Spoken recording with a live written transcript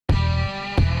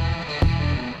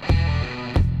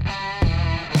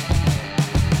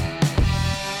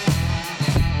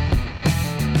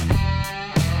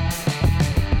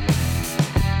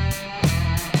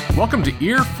Welcome to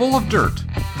Earful of Dirt,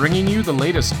 bringing you the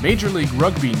latest Major League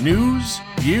Rugby news,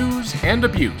 views, and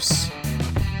abuse.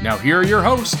 Now here are your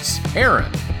hosts,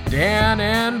 Aaron, Dan,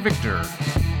 and Victor.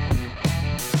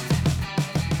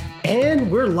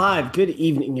 And we're live. Good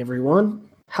evening, everyone.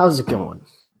 How's it going?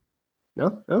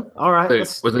 No? All right.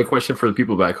 Was that a question for the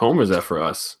people back home, or is that for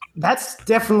us? That's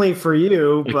definitely for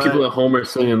you. Like but people at home are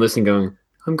sitting and listening going,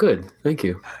 I'm good. Thank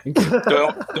you.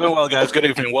 Doing well, guys. Good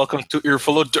evening. Welcome to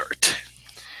Earful of Dirt.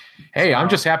 Hey, I'm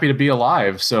just happy to be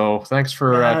alive, so thanks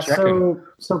for checking.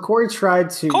 So Corey tried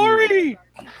to... Corey!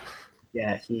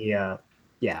 Yeah,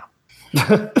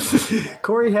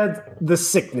 Corey had the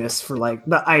sickness for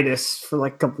the itis for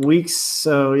a couple weeks.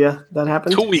 So yeah, that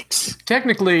happened. 2 weeks.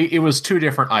 Technically, it was two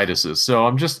different itises, so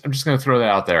I'm just going to throw that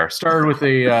out there. Started with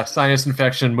a sinus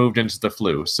infection, moved into the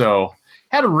flu. So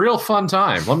had a real fun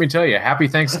time. Let me tell you, happy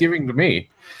Thanksgiving to me.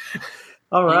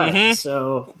 All right,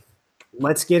 So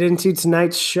let's get into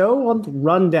tonight's show. On the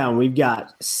rundown, we've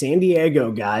got San Diego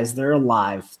guys. They're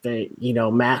alive.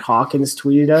 Matt Hawkins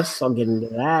tweeted us. I'll get into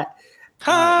that.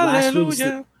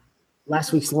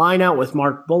 Last week's line out with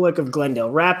Mark Bullock of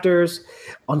Glendale Raptors.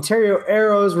 Ontario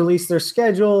Arrows released their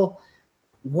schedule.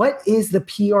 What is the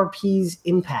PRP's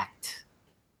impact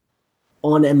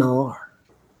on MLR?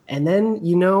 And then,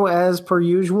 as per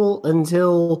usual,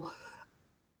 until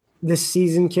this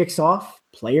season kicks off,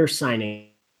 player signing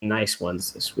nice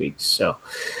ones this week. So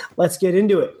let's get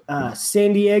into it.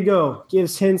 San Diego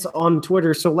gives hints on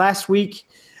Twitter. So last week,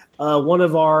 one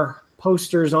of our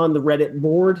posters on the Reddit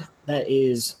board, that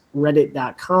is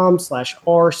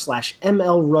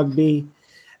reddit.com/r/MLRugby.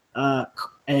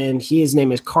 And his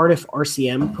name is Cardiff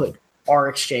RCM, put our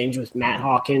exchange with Matt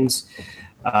Hawkins,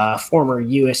 former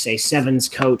USA Sevens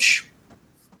coach,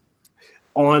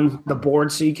 on the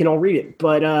board so you can all read it.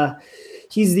 But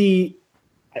he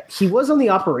was on the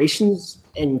operations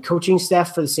and coaching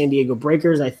staff for the San Diego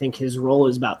Breakers. I think his role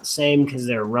is about the same because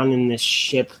they're running this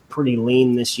ship pretty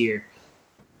lean this year.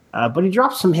 But he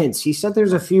dropped some hints. He said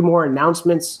there's a few more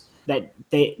announcements that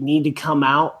they need to come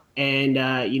out, and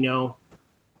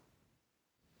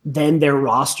then their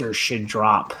roster should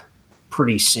drop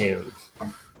pretty soon.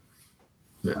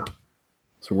 Yeah.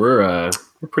 So we're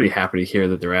pretty happy to hear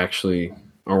that they're actually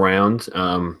around.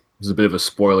 It's a bit of a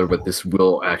spoiler, but this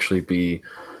will actually be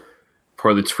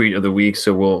part of the tweet of the week,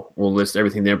 so we'll list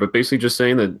everything there. But basically just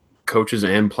saying that coaches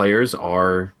and players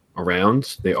are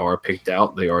around. They are picked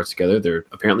out. They are together. They're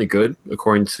apparently good,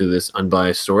 according to this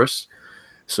unbiased source.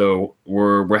 So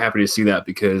we're happy to see that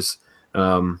because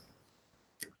San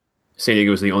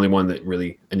Diego was the only one that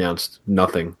really announced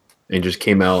nothing and just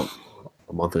came out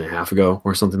a month and a half ago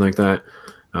or something like that.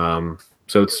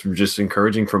 So it's just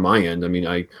encouraging from my end. I mean,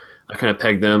 I kind of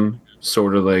pegged them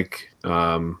sort of like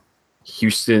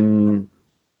Houston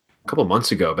a couple of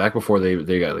months ago, back before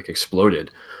they got exploded.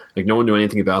 No one knew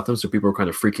anything about them, so people were kind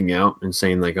of freaking out and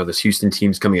saying oh, this Houston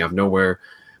team's coming out of nowhere.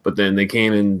 But then they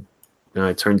came in, and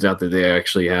it turns out that they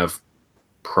actually have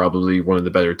probably one of the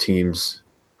better teams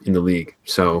in the league.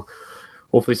 So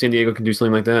hopefully San Diego can do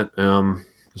something like that.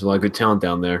 There's a lot of good talent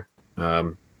down there.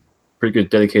 Pretty good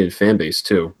dedicated fan base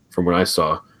too, from what I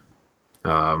saw.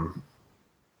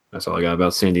 That's all I got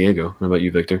about San Diego. How about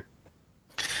you, Victor?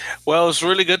 Well, it's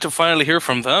really good to finally hear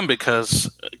from them because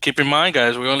keep in mind,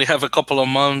 guys, we only have a couple of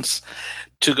months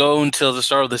to go until the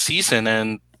start of the season,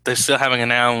 and they still haven't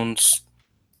announced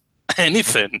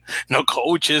anything. No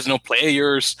coaches, no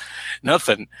players,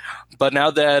 nothing. But now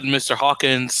that Mr.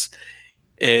 Hawkins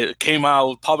came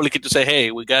out publicly to say, "Hey,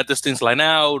 we got this things lined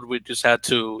out. You just had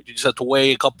to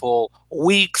wait a couple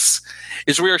weeks,"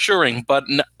 it's reassuring. But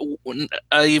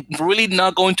I'm really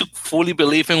not going to fully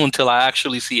believe him until I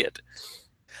actually see it.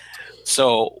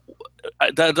 So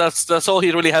that's all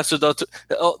he really has to do.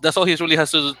 That's all he really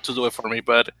has to do it for me.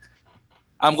 But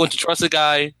I'm going to trust the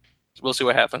guy. We'll see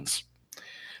what happens.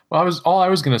 Well, all I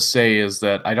was going to say is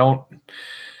that I don't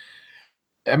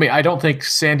think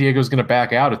San Diego is going to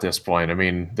back out at this point. I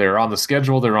mean, they're on the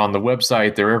schedule, they're on the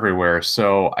website, they're everywhere.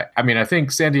 So, I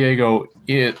think San Diego,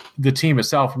 the team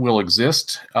itself will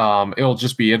exist. It'll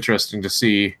just be interesting to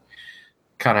see,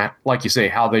 kind of like you say,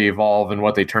 how they evolve and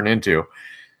what they turn into.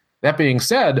 That being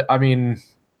said,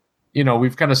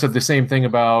 we've kind of said the same thing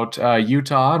about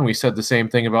Utah, and we said the same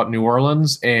thing about New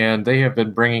Orleans, and they have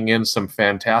been bringing in some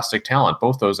fantastic talent.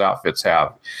 Both those outfits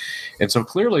have. And so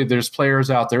clearly there's players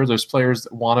out there. There's players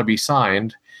that want to be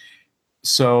signed.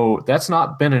 So that's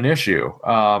not been an issue.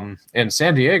 And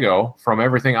San Diego, from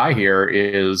everything I hear,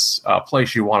 is a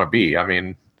place you want to be. I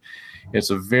mean,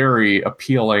 it's a very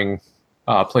appealing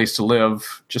place to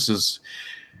live, just as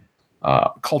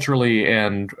culturally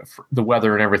and the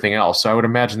weather and everything else. So I would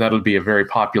imagine that would be a very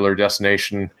popular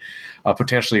destination,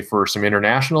 potentially for some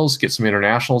internationals, get some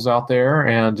internationals out there,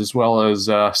 and as well as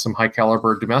some high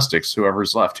caliber domestics,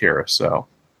 whoever's left here. So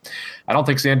I don't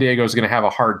think San Diego is going to have a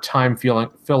hard time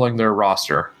filling their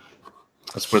roster.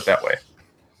 Let's put it that way.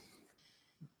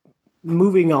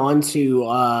 Moving on to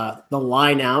the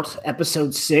Line Out,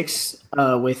 episode 6,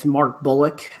 with Mark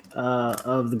Bullock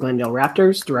of the Glendale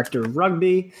Raptors, director of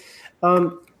rugby.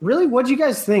 Really, what do you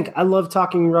guys think? I love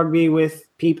talking rugby with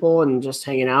people and just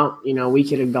hanging out. You know, we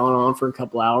could have gone on for a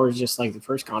couple hours, just like the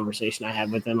first conversation I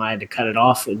had with him. I had to cut it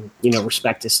off and,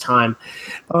 respect his time.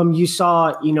 You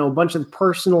saw, a bunch of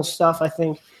personal stuff, I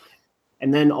think,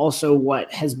 and then also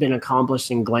what has been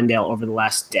accomplished in Glendale over the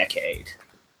last decade.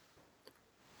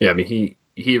 Yeah, I mean,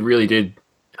 he really did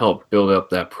help build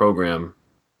up that program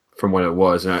from what it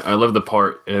was. And I love the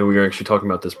part, and we were actually talking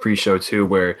about this pre-show too,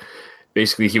 where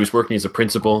basically he was working as a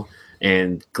principal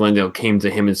and Glendale came to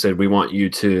him and said, we want you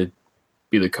to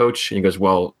be the coach. And he goes,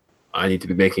 well, I need to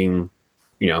be making,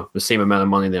 the same amount of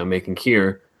money that I'm making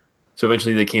here. So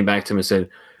eventually they came back to him and said,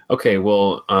 okay,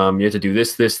 well, you have to do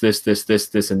this,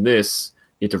 and this.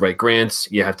 You have to write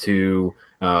grants. You have to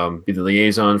be the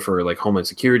liaison for like Homeland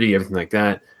Security, everything like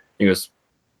that. He goes,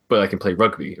 but I can play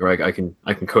rugby, or I can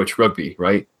coach rugby,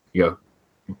 right? You go,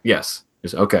 yes. He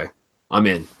goes, okay, I'm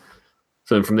in.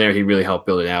 So then from there, he really helped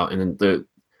build it out. And then they're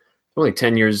only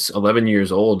 11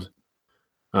 years old,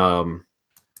 and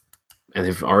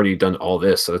they've already done all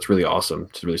this. So that's really awesome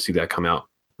to really see that come out.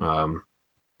 Kind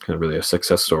of really a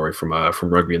success story from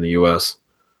rugby in the U.S.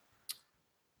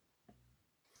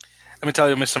 Let me tell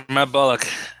you, Mr. Matt Bullock,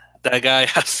 that guy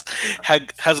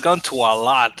has gone to a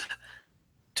lot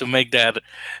to make that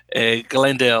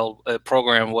Glendale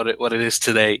program what it is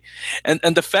today, and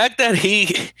the fact that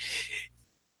he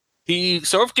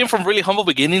sort of came from really humble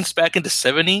beginnings back in the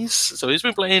 70s, so he's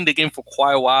been playing the game for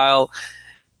quite a while,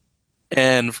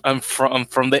 and I'm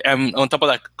on top of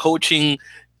that coaching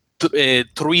 3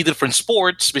 different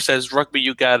sports besides rugby.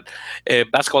 You got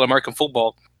basketball, American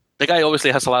football. The guy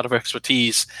obviously has a lot of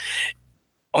expertise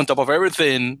on top of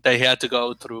everything that he had to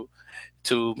go through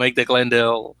to make the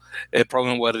Glendale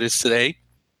program what it is today.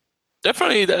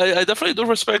 Definitely, I definitely do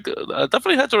respect. I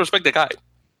definitely had to respect the guy,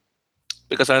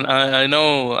 because I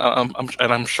know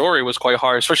I'm sure it was quite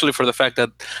hard, especially for the fact that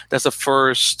that's the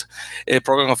first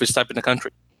program of his type in the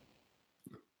country.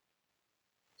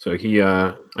 So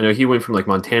I know he went from like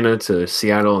Montana to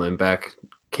Seattle and then back,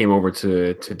 came over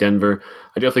to Denver.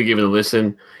 I definitely gave it a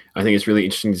listen. I think it's really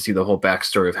interesting to see the whole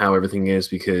backstory of how everything is,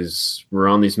 because we're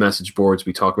on these message boards,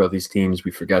 we talk about these teams,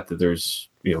 we forget that there's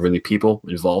really people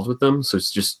involved with them. So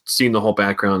it's just seeing the whole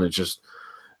background. It just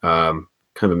kind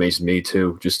of amazed me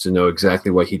too, just to know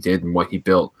exactly what he did and what he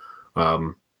built,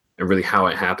 and really how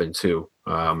it happened too.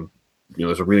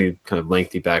 There's a really kind of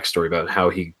lengthy backstory about how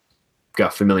he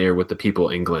got familiar with the people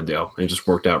in Glendale, and it just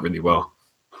worked out really well.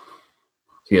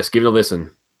 So yes, give it a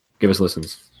listen. Give us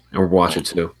listens, and we'll watch it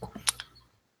too.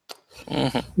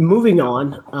 Mm-hmm. Moving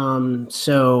on,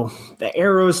 so the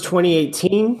Arrows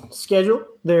 2018 schedule,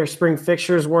 their spring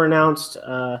fixtures were announced.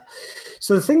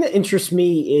 So the thing that interests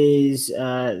me is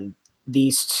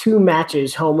these 2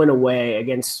 matches, home and away,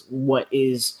 against what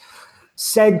is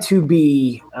said to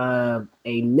be a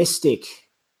Mystic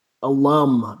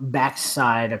alum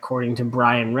backside, according to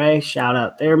Brian Ray. Shout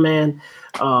out there, man.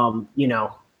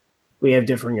 We have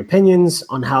differing opinions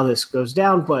on how this goes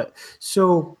down, but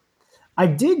so I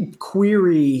did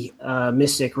query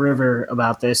Mystic River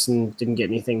about this and didn't get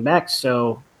anything back.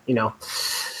 So,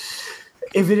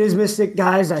 if it is Mystic,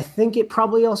 guys, I think it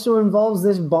probably also involves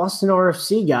this Boston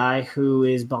RFC guy who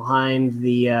is behind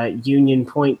the Union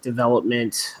Point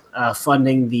development,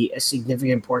 funding a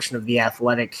significant portion of the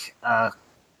athletic,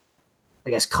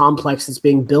 complex that's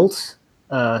being built.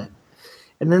 And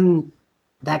then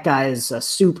that guy is a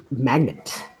soup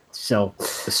magnet. So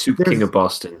the soup king of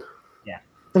Boston.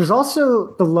 There's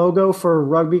also the logo for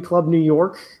Rugby Club New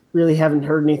York. Really haven't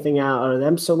heard anything out of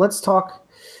them. So let's talk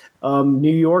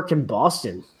New York and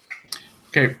Boston.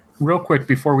 Okay, real quick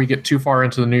before we get too far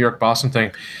into the New York-Boston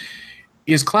thing.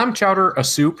 Is clam chowder a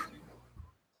soup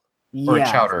or a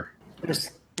chowder?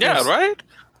 Right?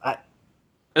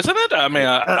 Isn't it? I mean,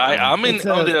 I'm in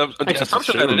on the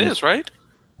assumption that it is, right?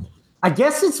 I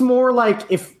guess it's more like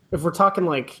if we're talking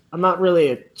like, I'm not really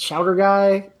a chowder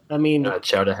guy. I mean,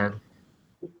 chowder head.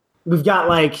 We've got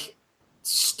like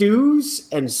stews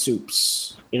and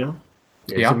soups, Yeah.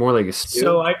 It's more like a stew.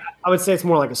 So I would say it's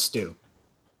more like a stew.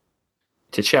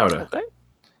 To chowder. Okay.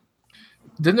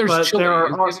 Then there's chili.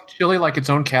 Isn't chili like its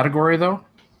own category, though?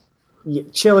 Yeah,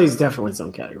 chili is definitely its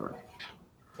own category.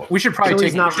 We should probably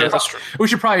Philly's not Yeah, that's true. we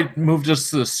should probably move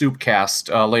just to the soup cast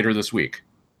later this week.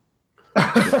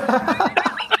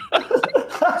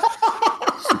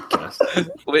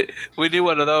 We need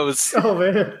one of those. Oh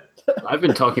man. I've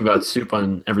been talking about soup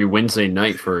on every Wednesday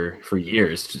night for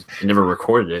years. Just never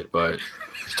recorded it, but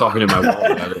just talking to my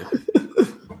wall about it.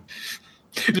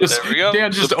 Just, There we go.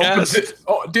 Dan just opens Soupcast. it.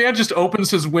 Oh, Dan just opens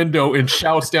his window and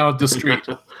shouts down the street.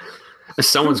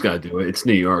 Someone's got to do it. It's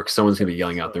New York. Someone's going to be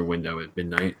yelling out their window at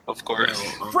midnight. Of course.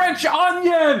 French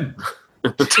onion.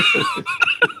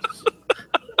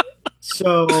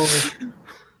 So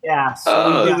yeah. So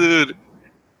Oh, we got, dude.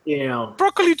 you know.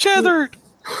 Broccoli cheddar.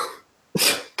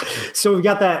 So we've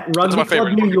got that That's Rugby my Club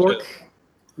favorite New broccoli York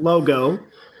logo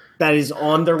that is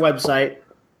on their website.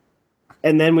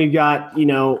 And then we've got,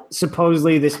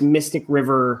 supposedly this Mystic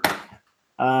River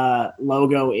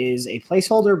logo is a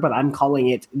placeholder, but I'm calling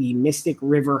it the Mystic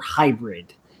River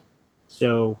Hybrid.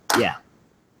 So, yeah.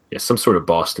 Yeah, some sort of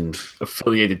Boston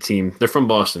affiliated team. They're from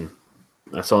Boston.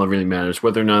 That's all that really matters.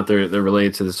 Whether or not they're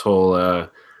related to this whole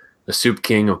the Soup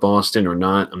King of Boston or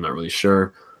not, I'm not really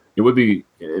sure.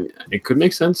 It could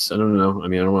make sense. I don't know. I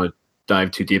mean, I don't want to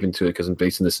dive too deep into it because I'm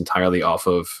basing this entirely off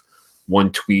of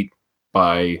one tweet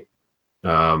by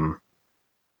Arrows.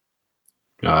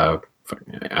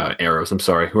 I'm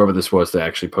sorry, whoever this was that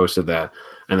actually posted that,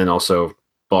 and then also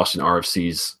Boston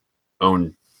RFC's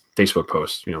own Facebook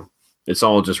post. It's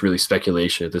all just really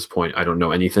speculation at this point. I don't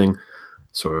know anything.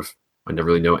 I never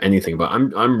really know anything, but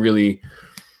I'm really,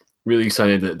 really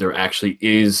excited that there actually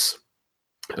is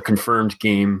a confirmed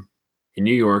game in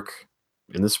New York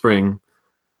in the spring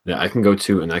that I can go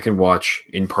to and I can watch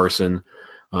in person.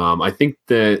 I think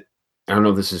that, I don't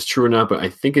know if this is true or not, but I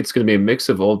think it's going to be a mix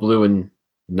of Old Blue and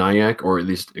Nyack, or at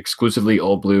least exclusively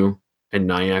Old Blue and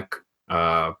Nyack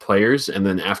players. And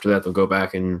then after that, they'll go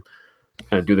back and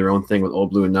kind of do their own thing with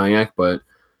Old Blue and Nyack. But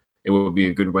it will be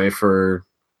a good way for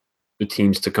the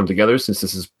teams to come together, since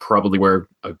this is probably where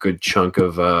a good chunk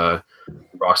of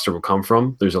roster will come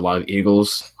from. There's a lot of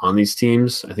Eagles on these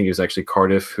teams. I think it was actually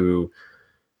Cardiff who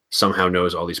somehow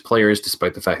knows all these players,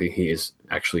 despite the fact that he is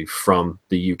actually from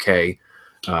the UK.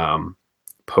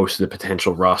 Posted a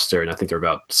potential roster, and I think there are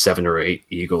about 7 or 8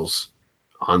 Eagles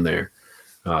on there.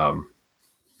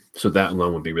 So that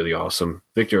alone would be really awesome.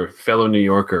 Victor, fellow New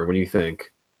Yorker, what do you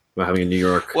think about having a New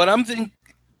York? What I'm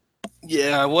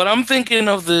thinking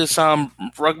of this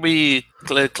Rugby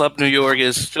Club New York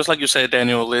is, just like you said,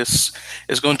 Daniel, is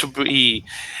going to be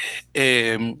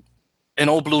an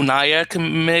Old Blue Nyack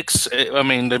mix. I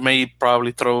mean, they may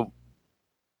probably throw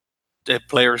the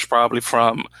players probably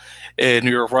from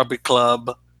New York Rugby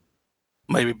Club,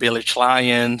 maybe Village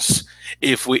Lions.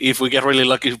 If we get really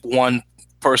lucky, one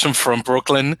person from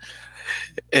Brooklyn,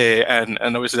 and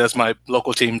obviously that's my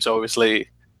local team, so obviously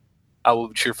I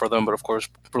will cheer for them. But of course,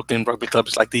 Brooklyn Rugby Club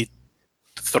is like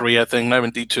D3, I think, not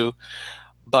even D2.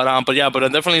 But I'm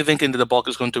definitely thinking that the bulk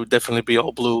is going to definitely be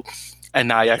Old Blue and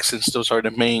Nyack, since those are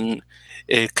the main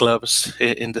clubs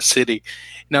in the city.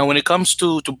 Now, when it comes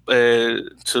to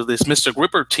this Mystic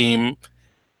River team,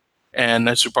 and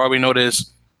as you probably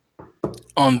noticed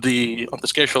on the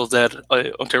schedule that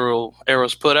Ontario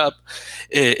Arrows put up,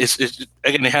 it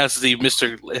has the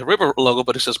Mystic River logo,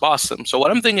 but it says Boston. So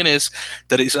what I'm thinking is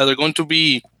that it's either going to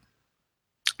be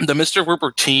the Mystic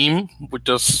River team with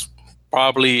just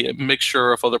probably a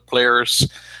mixture of other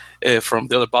players from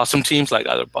the other Boston teams, like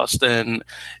either Boston,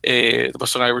 the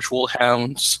Boston Irish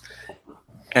Wolfhounds,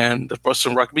 and the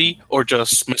Boston Rugby, or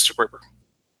just Mystic River.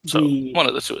 So one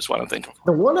of the two is what I'm thinking.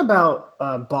 The one about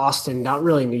Boston, not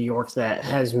really New York, that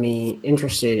has me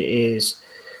interested is,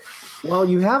 well,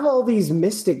 you have all these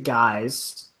Mystic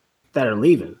guys that are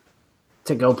leaving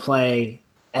to go play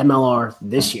MLR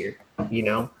this year,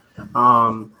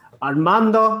 Armando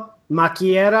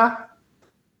Maquiera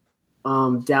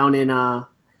down in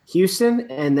Houston,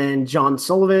 and then John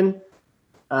Sullivan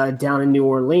down in New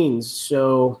Orleans.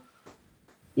 So,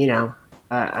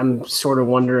 I'm sort of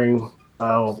wondering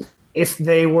if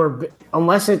they were,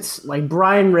 unless it's like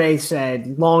Brian Ray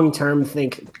said, long-term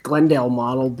think Glendale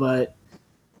model, but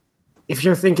if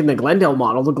you're thinking the Glendale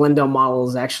model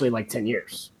is actually like 10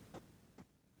 years.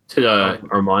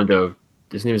 Armando,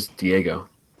 his name is Diego.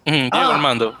 Diego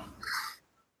Armando.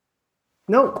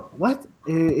 No, what?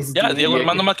 Diego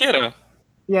Armando Maquiera.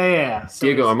 Yeah. So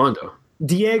Diego Armando.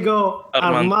 Diego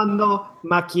Armando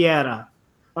Maquiera.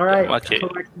 All right.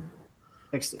 Maquiera.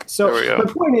 So the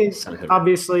point is,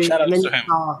 obviously, Shout out and then to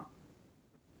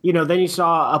him. then you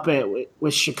saw up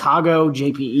with Chicago,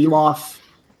 JP Eloff.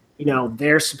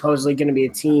 They're supposedly going to be a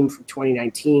team for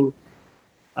 2019.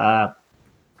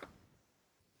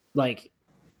 Like,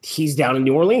 he's down in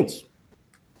New Orleans.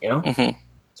 So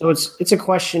So it's a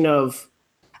question of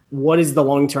what is the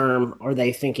long term? Are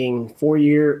they thinking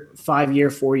 4-year, 5-year,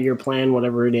 4-year plan,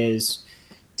 whatever it is,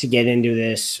 to get into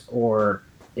this, or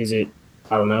is it,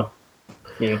 I don't know.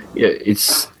 Yeah,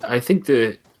 I think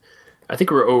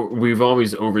we've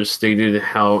always overstated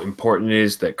how important it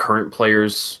is that current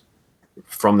players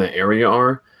from the area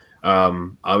are.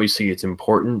 Obviously, it's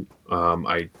important.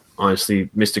 I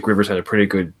honestly, Mystic River's had a pretty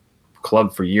good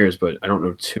club for years, but I don't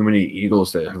know too many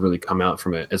Eagles that have really come out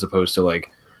from it, as opposed to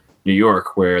like New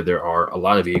York, where there are a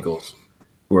lot of Eagles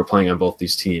who are playing on both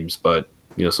these teams. But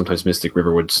sometimes Mystic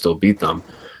River would still beat them.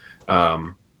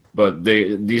 But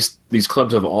these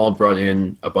clubs have all brought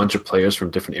in a bunch of players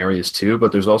from different areas too.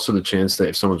 But there's also the chance that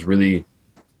if someone's really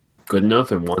good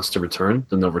enough and wants to return,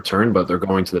 then they'll return. But they're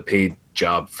going to the paid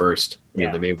job first. They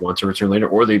may want to return later,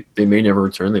 or they may never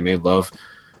return. They may love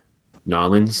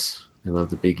Nolans. They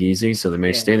love the Big Easy, so they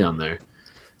may stay down there.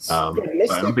 But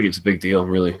I don't think it's a big deal,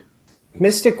 really.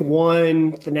 Mystic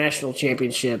won the national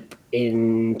championship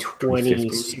in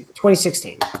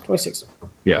 2016.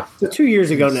 Yeah. So 2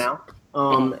 years ago now.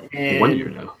 And 1 year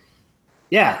now.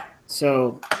 Yeah.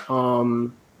 So,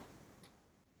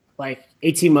 like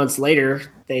 18 months later,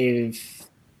 they've,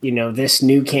 this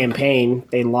new campaign,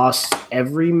 they lost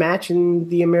every match in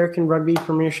the American Rugby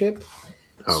Premiership.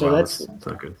 Oh, so wow, that's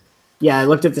not good. Yeah, I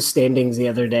looked at the standings the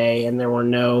other day, and there were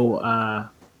no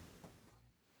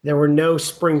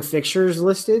spring fixtures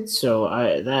listed. So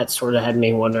that sort of had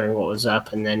me wondering what was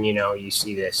up. And then you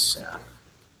see this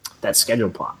that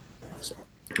schedule plot. So.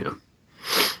 Yeah.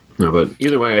 No, but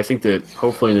either way, I think that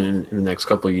hopefully in the next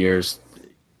couple of years,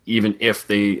 even if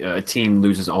a team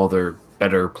loses all their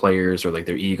better players or like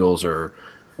their Eagles or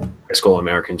high school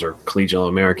Americans or collegiate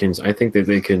Americans, I think that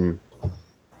they can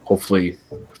hopefully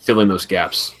fill in those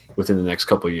gaps within the next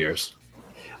couple of years.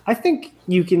 I think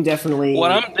you can definitely.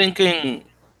 What I'm thinking.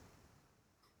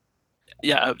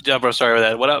 Yeah, bro, sorry about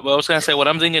that. What I was going to say, what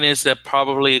I'm thinking is that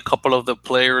probably a couple of the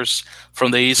players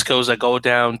from the East Coast that go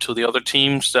down to the other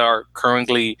teams that are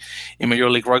currently in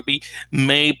Major League Rugby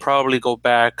may probably go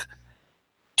back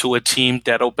to a team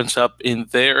that opens up in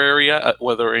their area,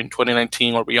 whether in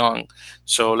 2019 or beyond.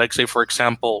 So, like, say, for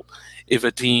example, if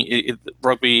a team,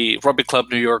 Rugby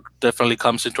Club New York definitely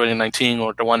comes in 2019,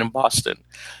 or the one in Boston,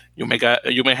 you may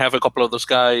have a couple of those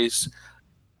guys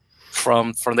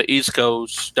from the East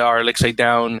Coast that are, like, say,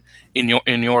 down in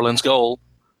New Orleans goal,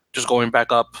 just going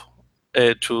back up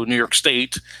to New York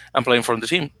State and playing for the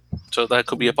team. So that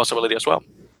could be a possibility as well.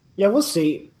 Yeah, we'll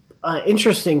see.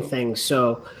 Interesting thing.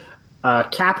 So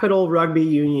Capital Rugby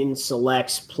Union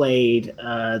Selects played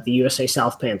the USA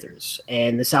South Panthers.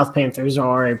 And the South Panthers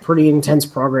are a pretty intense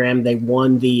program. They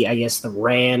won the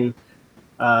RAN,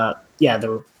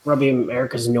 the Rugby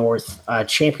America's North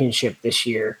championship this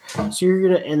year. So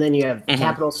and then you have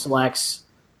Capital Selects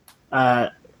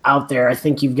out there. I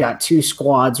think you've got two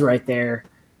squads right there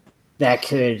that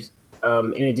could,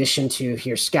 in addition to if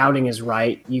your scouting is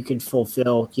right, you could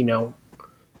fulfill,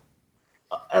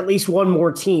 at least one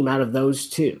more team out of those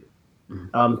two.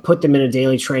 Put them in a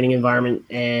daily training environment,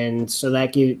 and so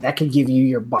that could give you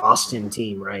your Boston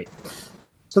team, right?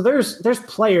 So there's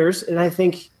players, and I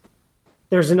think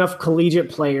there's enough collegiate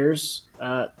players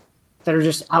that are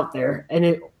just out there,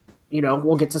 and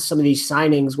we'll get to some of these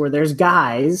signings where there's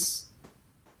guys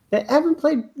that haven't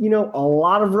played, a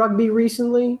lot of rugby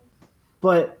recently,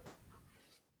 but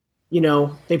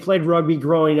they played rugby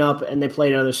growing up and they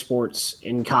played other sports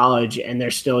in college, and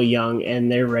they're still young and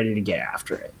they're ready to get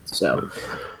after it. So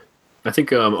I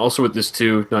think also with this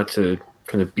too, not to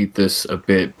kind of beat this a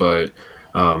bit, but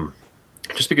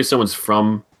just because someone's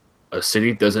from a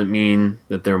city doesn't mean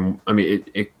that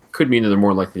it could mean that they're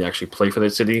more likely to actually play for that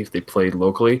city if they played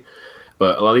locally.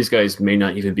 But a lot of these guys may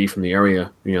not even be from the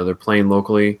area. They're playing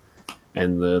locally,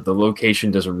 and the location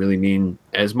doesn't really mean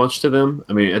as much to them.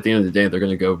 I mean, at the end of the day, they're going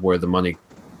to go where the money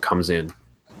comes in.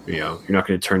 You're not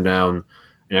going to turn down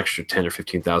an extra $10,000 or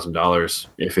 $15,000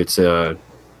 if it's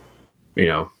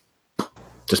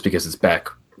just because it's back,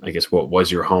 I guess, what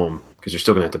was your home, because you're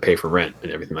still going to have to pay for rent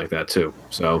and everything like that too.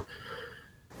 So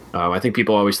I think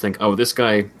people always think, oh, this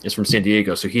guy is from San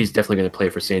Diego, so he's definitely going to play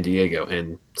for San Diego,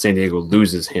 and San Diego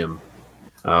loses him.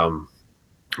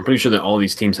 I'm pretty sure that all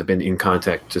these teams have been in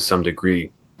contact to some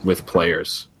degree with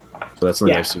players. So that's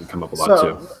something I've seen come up a lot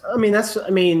too.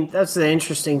 That's the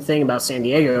interesting thing about San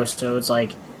Diego. So it's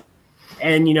like,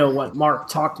 and what Mark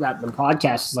talked about in the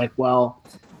podcast is like, well,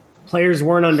 players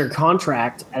weren't under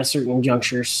contract at a certain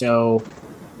juncture, so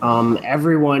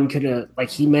everyone could have, like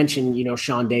he mentioned,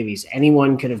 Sean Davies.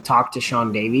 Anyone could have talked to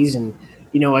Sean Davies, and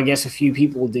I guess a few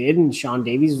people did, and Sean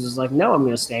Davies was like, "No, I'm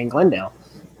going to stay in Glendale."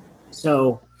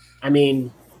 So,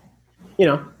 you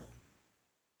know,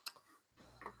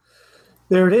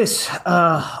 there it is.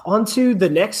 On to the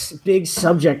next big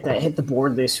subject that hit the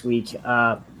board this week.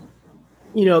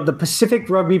 The Pacific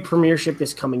Rugby Premiership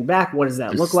is coming back. What does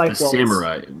that look like?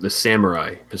 The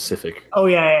Samurai Pacific. Oh,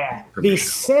 yeah. The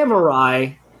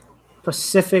Samurai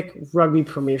Pacific Rugby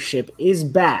Premiership is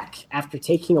back after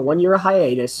taking a 1-year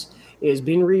hiatus. It has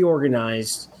been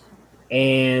reorganized,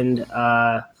 and it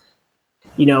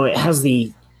has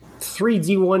the 3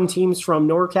 D1 teams from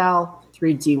NorCal,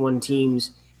 3 D1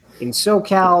 teams in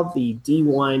SoCal. The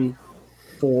D1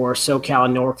 for SoCal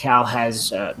and NorCal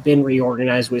has been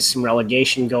reorganized with some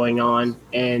relegation going on,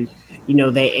 and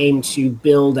they aim to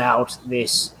build out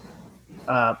this,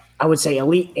 I would say,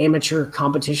 elite amateur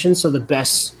competition. So the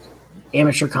best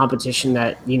amateur competition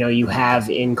that you have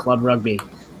in club rugby.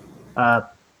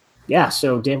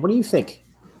 So Dan, what do you think?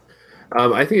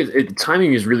 I think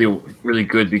timing is really, really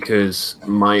good because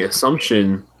my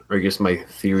assumption, or I guess my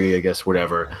theory,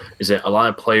 whatever, is that a lot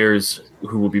of players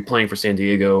who will be playing for San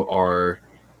Diego are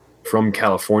from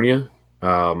California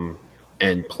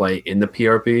and play in the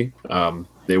PRP.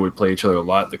 They would play each other a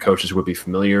lot. The coaches would be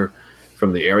familiar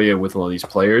from the area with a lot of these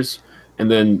players.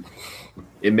 And then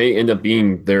it may end up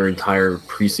being their entire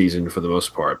preseason for the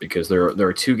most part because there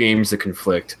are 2 games that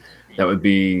conflict. That would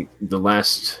be the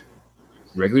last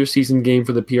regular season game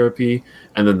for the PRP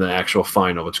and then the actual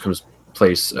final, which comes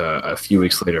place a few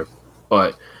weeks later.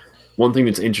 But one thing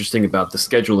that's interesting about the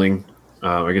scheduling,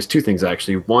 I guess 2 things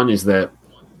actually. One is that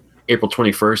April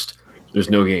 21st, there's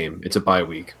no game. It's a bye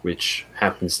week, which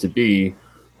happens to be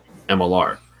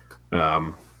MLR.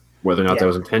 Whether or not that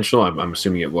was intentional, I'm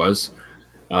assuming it was.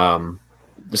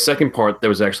 The second part that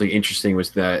was actually interesting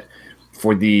was that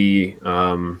for the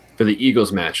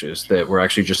Eagles matches that were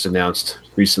actually just announced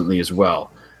recently as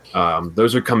well,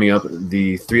 those are coming up.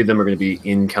 The 3 of them are going to be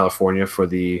in California for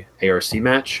the ARC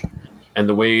match. And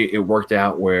the way it worked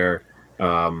out where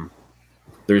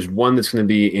there's one that's going to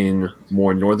be in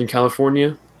more Northern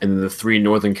California, and then the 3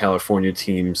 Northern California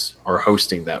teams are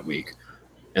hosting that week.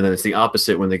 And then it's the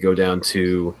opposite when they go down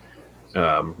to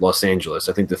Los Angeles.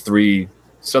 I think the 3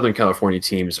 Southern California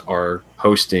teams are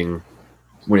hosting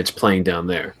when it's playing down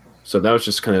there. So that was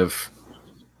just kind of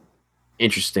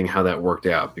interesting how that worked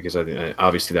out because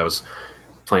obviously that was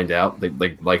planned out.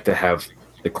 They like to have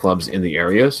the clubs in the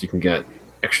area so you can get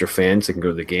extra fans that can go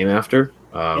to the game after.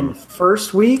 In the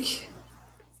first week,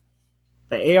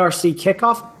 the ARC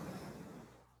kickoff,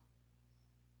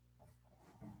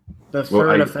 the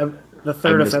 3rd of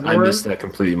February. I missed that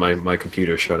completely. My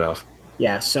computer shut off.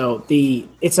 Yeah, so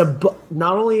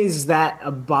not only is that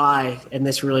a bye, and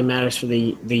this really matters for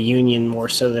the union more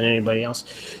so than anybody else.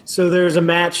 So there's a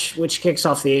match which kicks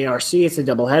off the ARC. It's a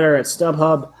doubleheader at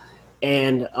StubHub,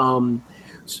 and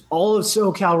all of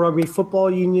SoCal Rugby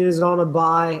Football Union is on a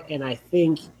bye, and I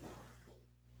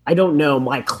don't know,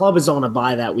 my club is on a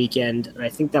bye that weekend, and I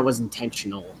think that was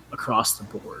intentional across the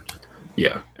board.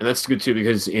 Yeah, and that's good too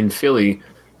because in Philly,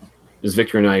 as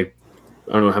Victor and I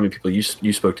don't know how many people you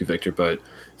spoke to, Victor, but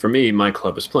for me, my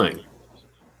club is playing.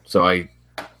 So I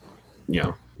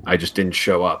just didn't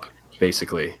show up,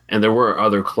 basically. And there were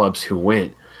other clubs who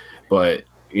went, but,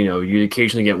 you'd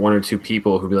occasionally get 1 or 2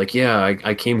 people who'd be like, yeah,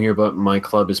 I came here, but my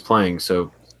club is playing.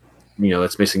 So,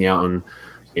 that's missing out on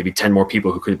maybe 10 more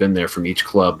people who could have been there from each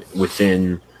club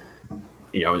within,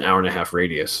 an hour and a half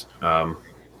radius.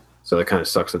 So that kind of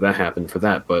sucks that happened for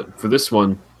that. But for this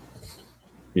one,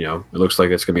 it looks like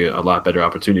it's going to be a lot better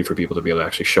opportunity for people to be able to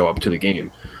actually show up to the game.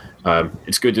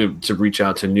 It's good to reach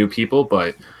out to new people,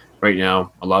 but right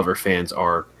now, a lot of our fans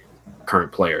are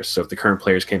current players. So if the current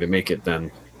players can't even make it,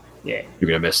 then you're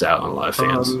going to miss out on a lot of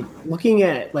fans. Looking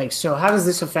at, so how does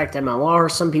this affect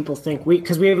MLR? Some people think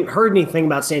because we haven't heard anything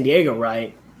about San Diego,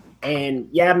 right?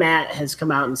 And Matt has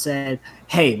come out and said,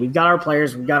 hey, we've got our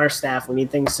players, we've got our staff, we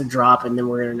need things to drop, and then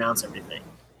we're going to announce everything.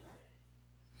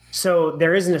 So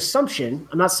there is an assumption.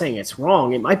 I'm not saying it's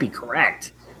wrong. It might be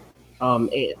correct.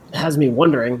 It has me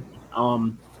wondering,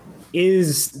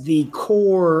 is the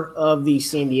core of the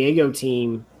San Diego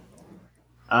team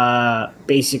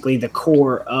basically the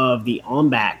core of the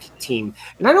OMBAC team?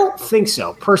 And I don't think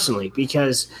so, personally,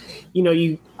 because,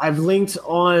 I've linked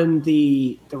on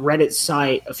the Reddit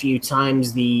site a few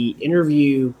times the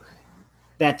interview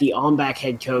that the OMBAC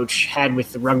head coach had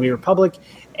with the Rugby Republic,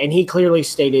 and he clearly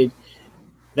stated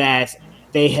that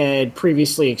they had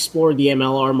previously explored the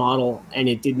MLR model and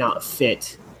it did not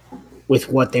fit with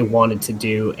what they wanted to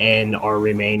do and are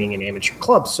remaining an amateur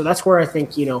club. So that's where I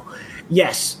think,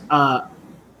 yes, I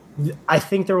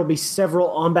think there will be several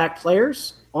OMBAC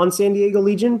players on San Diego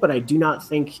Legion, but I do not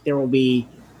think there will be,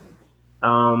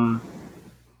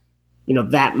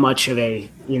 that much of a,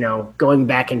 going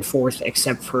back and forth,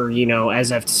 except for,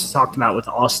 as I've talked about with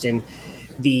Austin,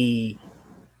 the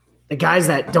guys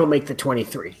that don't make the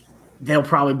 23, they'll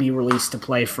probably be released to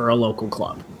play for a local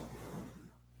club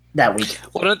that week.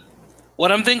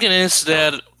 What I'm thinking is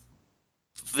that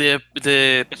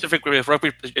the Pacific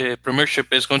Rugby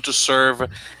Premiership is going to serve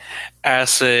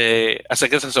as a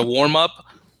warm up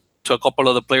to a couple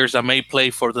of the players that may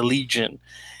play for the Legion,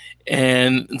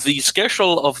 and the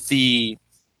schedule of the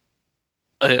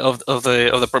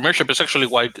Premiership is actually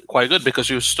quite good, because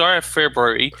you start in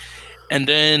February, and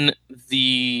then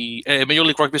the Major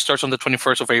League Rugby starts on the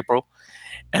 21st of April,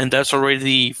 and that's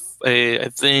already I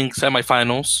think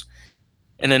semifinals,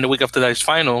 and then the week after that is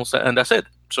finals, and that's it.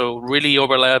 So really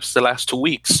overlaps the last 2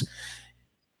 weeks,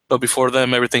 but before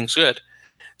them everything's good.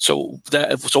 So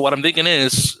what I'm thinking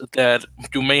is that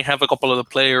you may have a couple of the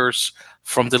players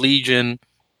from the Legion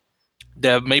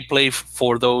that may play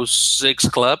for those 6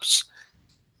 clubs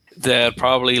that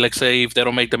probably, like, say, if they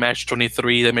don't make the match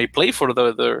 23, they may play for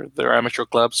their amateur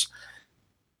clubs,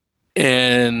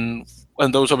 and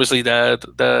those obviously that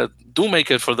do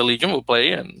make it for the Legion will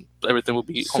play, and everything will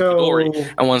be hunky-dory.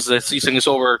 And once the season is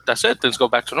over, that's it. Things go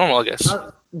back to normal, I guess.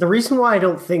 The reason why I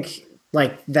don't think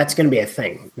that's going to be a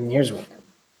thing, and here's why.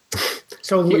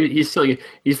 So he's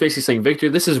basically saying, Victor,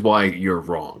 this is why you're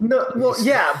wrong. No, well,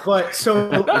 yeah, but so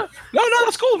no,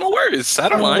 that's cool. No worries. I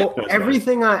don't mind.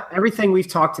 Everything we've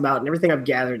talked about and everything I've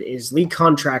gathered is league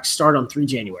contracts start on 3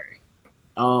 January.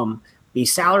 The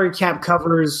salary cap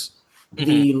covers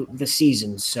the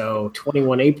season, so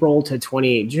 21 April to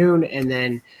 28 June, and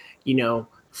then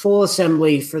full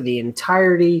assembly for the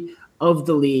entirety of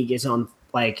the league is on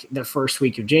the first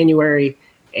week of January,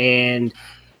 and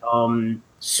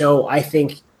so I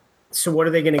think, what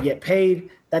are they going to get paid?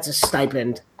 That's a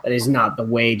stipend. That is not the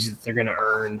wage that they're going to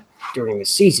earn during the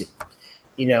season,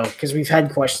 because we've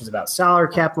had questions about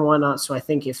salary cap and whatnot. So I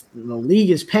think if the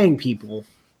league is paying people,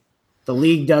 the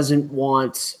league doesn't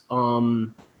want,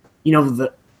 the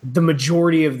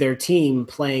majority of their team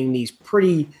playing these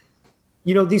pretty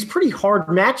hard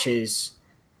matches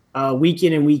week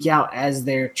in and week out as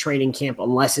their training camp,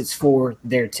 unless it's for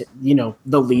their,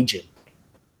 the Legion.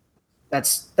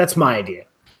 That's my idea.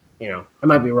 I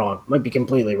might be wrong. Might be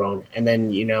completely wrong. And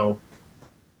then,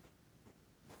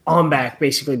 Ombak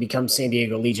basically becomes San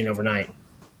Diego Legion overnight.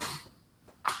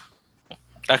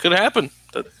 That could happen.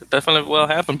 That definitely will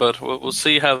happen, but we'll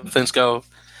see how things go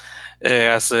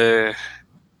as the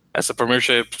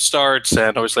Premiership starts,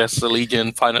 and obviously as the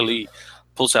Legion finally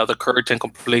pulls out the curtain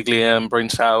completely and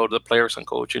brings out the players and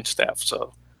coaching staff.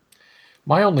 So,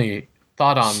 my only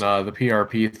thought on the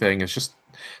PRP thing is just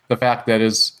the fact that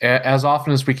as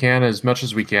often as we can, as much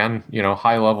as we can,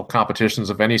 high-level competitions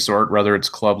of any sort, whether it's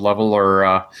club level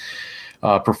or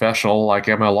professional like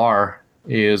MLR,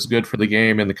 is good for the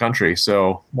game in the country.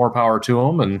 So more power to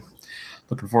them, and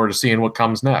looking forward to seeing what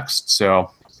comes next.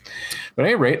 So, but at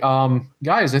any rate,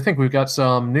 guys, I think we've got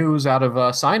some news out of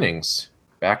signings.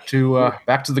 Back to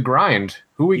the grind.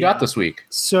 Who we got this week?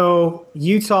 So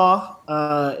Utah,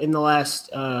 in the last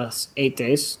 8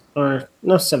 days, or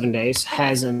no, 7 days,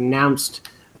 has announced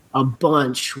a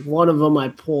bunch. One of them I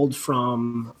pulled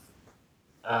from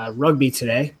Rugby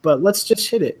Today, but let's just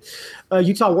hit it.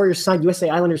 Utah Warriors signed USA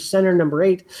Islanders center number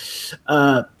 8,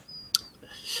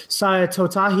 Saya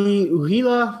Totahi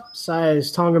Uhila. Saya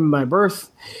is Tongan by birth.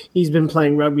 He's been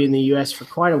playing rugby in the U.S. for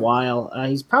quite a while.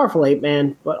 He's a powerful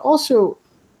 8-man, but also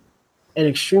an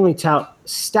extremely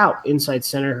stout inside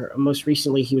center. Most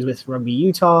recently, he was with Rugby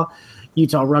Utah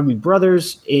Rugby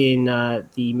Brothers in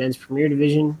the men's premier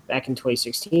division back in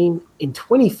 2016. In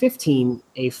 2015,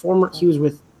 he was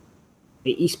with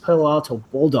the East Palo Alto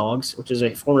Bulldogs, which is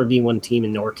a former V1 team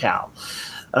in NorCal.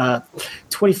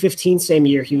 2015, same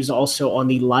year, he was also on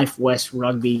the Life West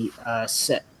Rugby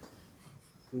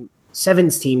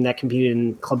Sevens team that competed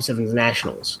in Club Sevens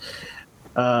Nationals.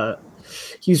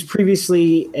 He was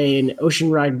previously an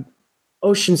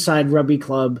Oceanside Rugby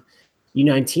Club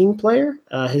U19 player.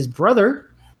 His brother,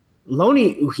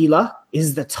 Loni Uhila,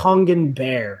 is the Tongan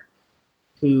Bear,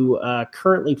 who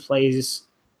currently plays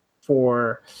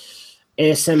for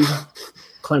ASM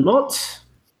Clermont.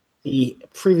 He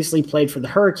previously played for the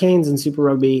Hurricanes in Super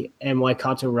Rugby and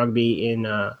Waikato Rugby in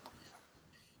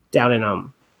down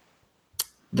in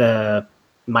the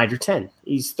Mitre 10.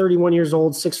 He's 31 years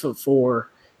old, 6'4",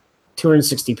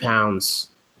 260 pounds.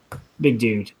 Big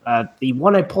dude. The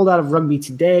one I pulled out of Rugby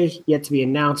Today, yet to be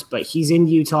announced, but he's in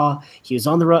Utah. He was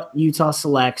on the Utah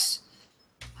Selects.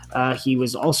 He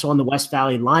was also on the West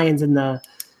Valley Lions in the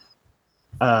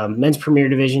men's premier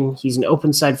division. He's an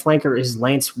open side flanker, is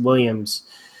Lance Williams.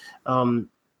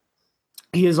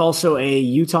 He is also a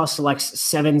Utah Selects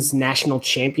Sevens national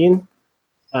champion.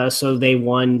 So they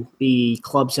won the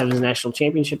Club Sevens national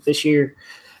championship this year.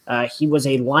 He was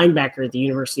a linebacker at the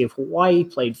University of Hawaii,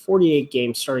 played 48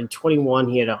 games, started 21.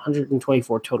 He had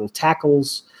 124 total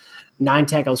tackles, 9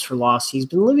 tackles for loss. He's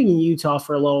been living in Utah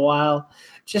for a little while.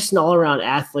 Just an all-around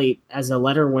athlete. As a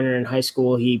letter winner in high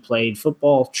school, he played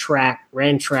football,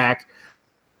 ran track,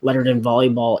 lettered in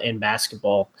volleyball and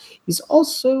basketball. He's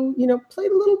also,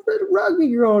 played a little bit of rugby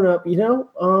growing up,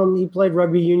 He played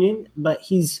rugby union, but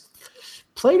he's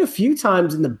played a few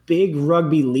times in the big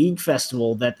rugby league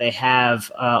festival that they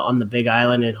have on the Big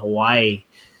Island in Hawaii.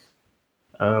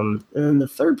 And then the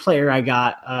third player I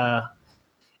got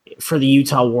for the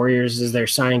Utah Warriors is their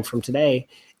signing from today.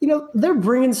 They're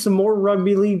bringing some more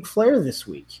rugby league flair this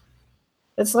week.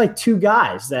 That's like 2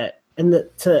 guys to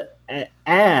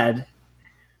add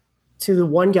to the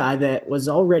one guy that was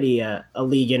already a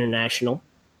league international.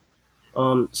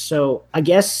 So I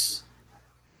guess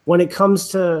when it comes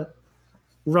to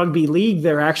rugby league,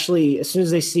 they're actually, as soon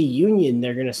as they see Union,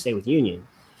 they're going to stay with Union.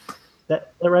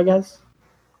 That right, guys?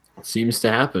 It seems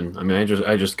to happen. I mean,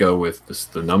 I just go with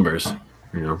the numbers,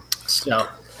 So,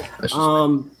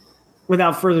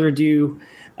 without further ado,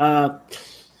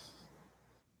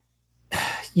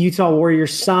 Utah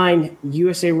Warriors sign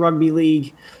USA Rugby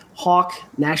League Hawk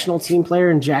national team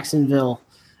player in Jacksonville,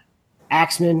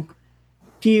 Axman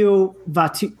Pio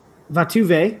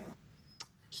Vatuve.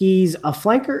 He's a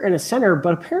flanker and a center,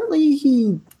 but apparently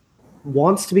he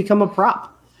wants to become a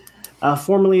prop.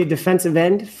 Formerly a defensive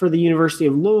end for the University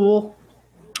of Louisville.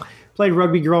 Played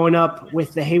rugby growing up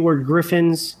with the Hayward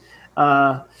Griffins.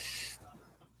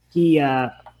 He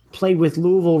played with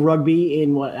Louisville Rugby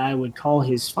in what I would call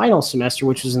his final semester,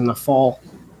 which was in the fall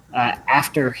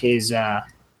after his,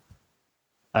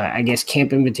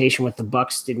 camp invitation with the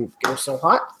Bucks didn't go so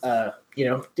hot.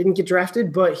 Didn't get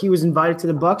drafted, but he was invited to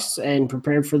the Bucks and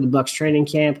prepared for the Bucks training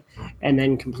camp, and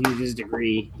then completed his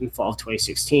degree in fall of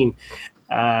 2016.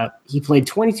 He played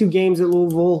 22 games at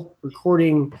Louisville,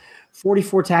 recording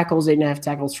 44 tackles, 8.5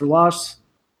 tackles for loss,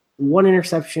 1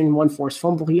 interception, 1 forced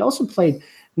fumble. He also played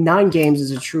 9 games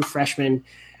as a true freshman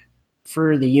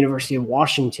for the University of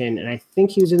Washington, and I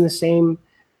think he was in the same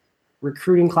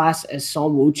recruiting class as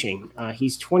Saul Wuching.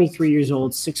 He's 23 years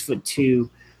old, 6'2",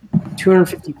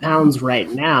 250 pounds right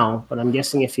now, but I'm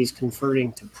guessing if he's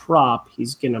converting to prop,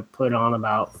 he's going to put on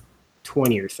about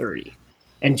 20 or 30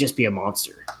 and just be a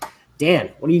monster. Dan,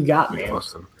 what do you got, man?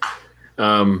 Awesome.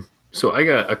 So I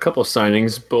got a couple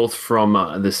signings, both from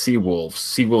the Seawolves.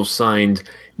 Seawolves signed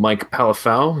Mike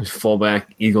Palafau, who's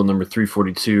fullback, Eagle number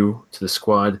 342, to the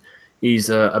squad. He's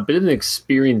a bit of an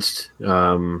experienced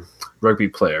rugby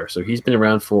player, so he's been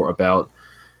around for about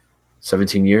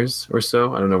 17 years or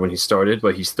so. I don't know when he started,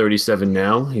 but he's 37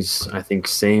 now. He's, I think,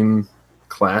 same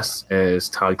class as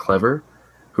Todd Clever,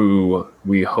 who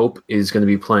we hope is going to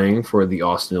be playing for the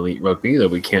Austin Elite Rugby, though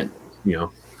we can't,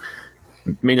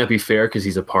 may not be fair because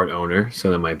he's a part owner, so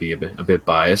that might be a bit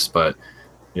biased, but,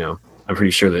 I'm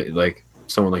pretty sure that, like,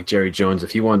 someone like Jerry Jones,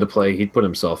 if he wanted to play, he'd put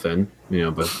himself in,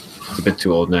 but he's a bit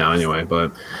too old now anyway,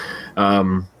 but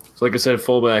so like I said,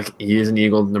 fullback, he is an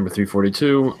Eagle, number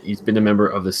 342. He's been a member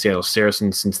of the Seattle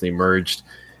Saracens since they merged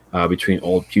between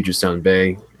old Puget Sound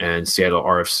Bay and Seattle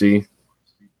RFC.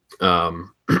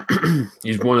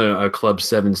 He's won a Club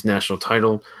Sevens national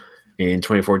title in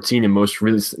 2014, and most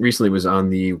recently was on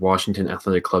the Washington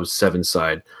Athletic Club Sevens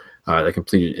side that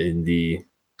completed in the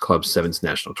Club Sevens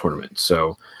national tournament.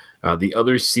 So the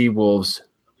other Seawolves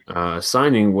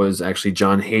signing was actually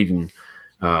John Hayden.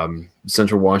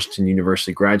 Central Washington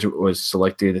University graduate, was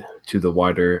selected to the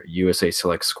wider USA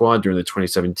Select squad during the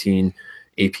 2017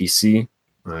 APC.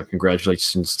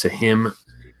 Congratulations to him.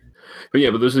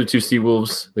 But those are the 2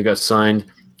 Seawolves that got signed.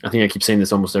 I think I keep saying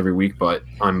this almost every week, but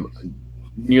I'm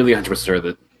nearly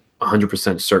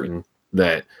 100% certain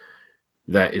that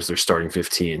that is their starting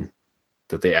 15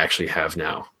 that they actually have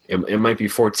now. It might be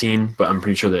 14, but I'm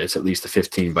pretty sure that it's at least a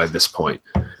 15 by this point.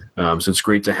 So it's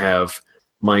great to have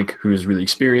Mike, who is really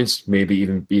experienced, maybe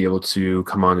even be able to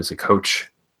come on as a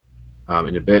coach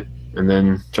in a bit. And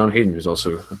then John Hayden, who's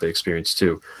also a bit experienced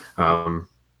too,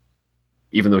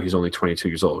 even though he's only 22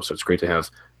 years old. So it's great to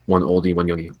have one oldie, one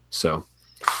youngie. So,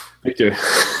 Victor.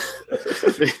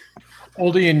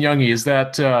 Oldie and youngie, is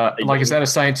that is that a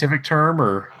scientific term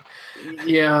or?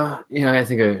 Yeah, I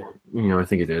think I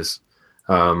think it is.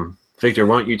 Victor,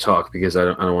 why don't you talk, because I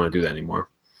don't want to do that anymore.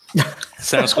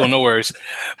 Sounds cool. No worries.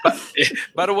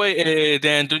 By the way,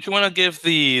 Dan, don't you want to give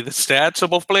the stats of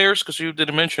both players? Because you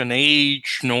didn't mention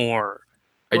age nor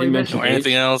I didn't mention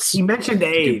anything else. He mentioned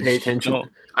age. Pay attention. No.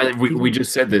 We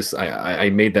just said this. I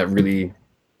made that really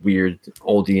weird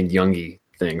oldie and youngie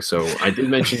thing. So I did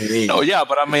mention your age. Oh yeah,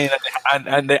 but I mean,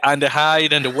 and the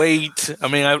height and the weight. I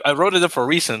mean, I wrote it up for a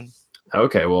reason.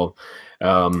 Okay, well,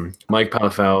 Mike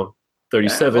Palafau,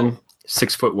 37,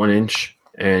 6 foot 1 inch,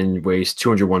 and weighs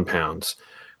 201 pounds.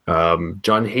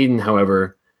 John Hayden,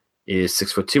 however, is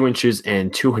 6 foot 2 inches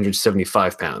and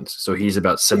 275 pounds. So he's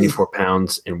about 74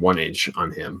 pounds and 1 inch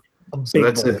on him. So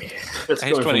that's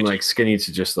going from like skinny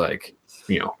to just like,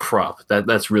 prop.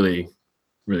 That's really,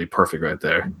 really perfect right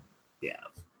there. Yeah.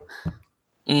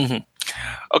 Mm-hmm.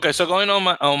 Okay, so going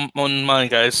on mine,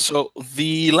 guys. So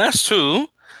the last two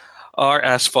are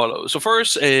as follows. So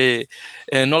first,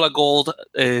 Nola Gold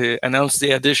announced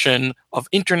the addition of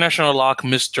international lock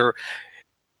Mr.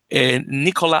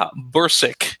 Nikola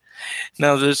Bursic.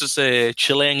 Now, this is a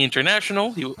Chilean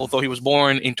international. Although he was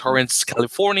born in Torrance,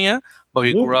 California, but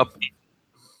he grew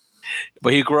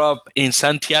up in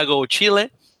Santiago,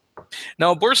 Chile.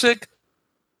 Now, Bursic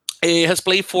has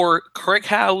played for Craig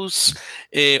House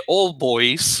Old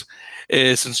Boys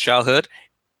since childhood.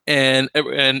 And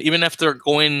even after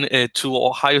going to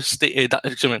Ohio State,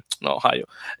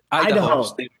 Idaho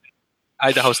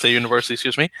State University,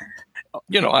 excuse me.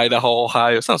 Idaho,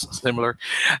 Ohio, sounds similar.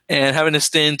 And having a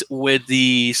stint with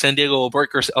the San Diego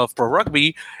Breakers of Pro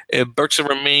Rugby, Bursic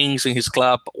remains in his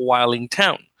club while in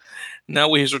town. Now,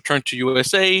 with his return to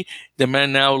USA, the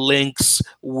man now links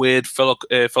with fellow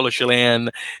Chilean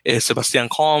Sebastian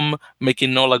Combs,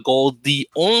 making Nola Gold the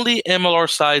only MLR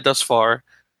side thus far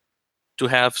to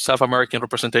have South American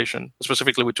representation,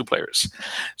 specifically with 2 players.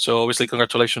 So obviously,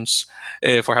 congratulations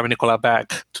for having Nicola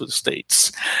back to the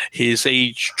States. He's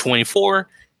age 24.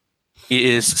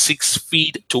 He is 6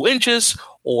 feet 2 inches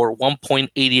or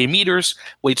 1.88 meters,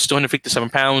 weighs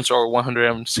 257 pounds or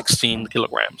 116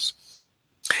 kilograms.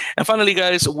 And finally,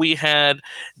 guys, we had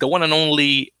the one and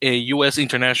only U.S.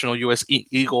 international, U.S.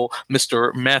 Eagle,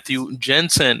 Mr. Matthew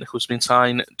Jensen, who's been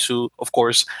signed to, of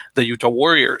course, the Utah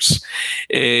Warriors.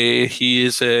 He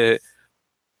is a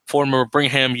former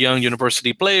Brigham Young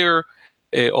University player,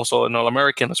 also an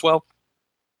All-American as well.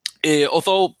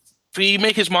 Although he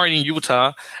made his mark in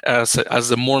Utah as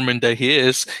the Mormon that he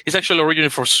is, he's actually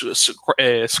originated from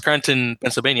Scranton,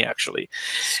 Pennsylvania, actually.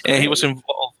 And he was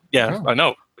involved. Yeah, I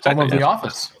know. Home of The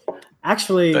Office.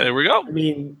 Actually, there we go. I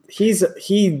mean, he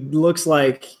looks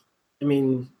like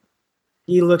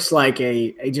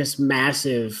a just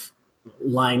massive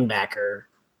linebacker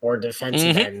or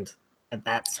defensive end at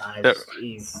that size.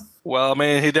 Well, I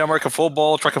mean, he did American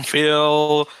football, track and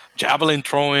field, javelin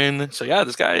throwing. So yeah,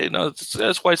 this guy,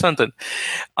 that's quite something.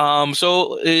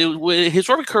 So his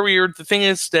rugby career, the thing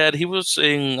is that he was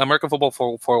in American football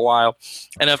for a while,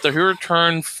 and after he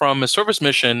returned from a service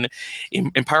mission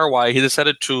in Paraguay, he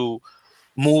decided to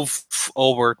move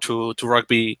over to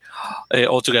rugby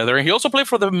altogether. And he also played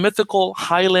for the mythical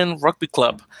Highland Rugby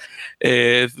Club.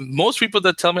 Most people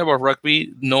that tell me about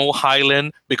rugby know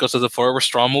Highland because of the Forever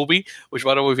Strong movie, which,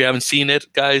 by the way, if you haven't seen it,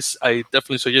 guys, I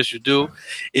definitely suggest you do.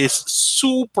 It's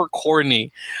super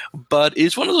corny, but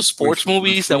it's one of those sports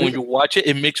movies that when you watch it,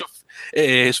 it makes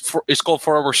it's called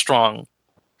Forever Strong.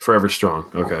 Forever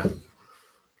Strong. Okay.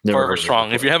 Forever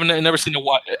Strong. If you haven't never seen it,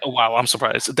 wow, I'm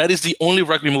surprised. That is the only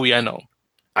rugby movie I know.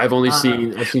 I've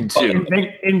seen 2.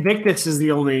 Invictus is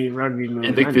the only rugby movie.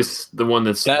 Invictus, the one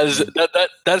that's that is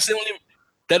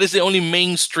the only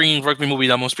mainstream rugby movie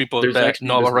that most people that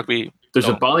know about rugby. There's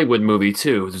a Bollywood movie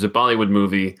too. There's a Bollywood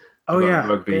movie. Oh yeah,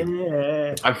 rugby.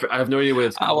 Yeah. I have no idea what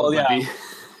it's called. Well, yeah.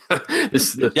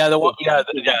 That one.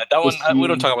 We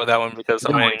don't talk about that one because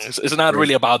it's not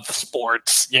really about the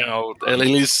sports. At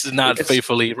least not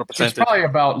faithfully represented. It's probably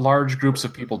about large groups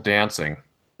of people dancing.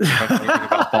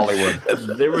 About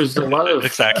Bollywood. There was a lot of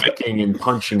kicking and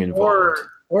punching involved,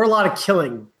 or a lot of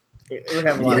killing. It would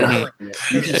have a lot of killing.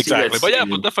 Exactly, but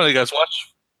definitely, guys, watch.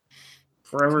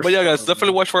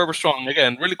 Definitely watch Forever Strong.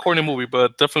 Again, really corny movie,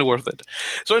 but definitely worth it.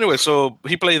 So anyway,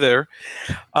 he played there.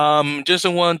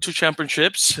 Jensen won 2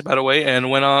 championships, by the way, and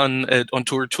went on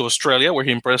tour to Australia, where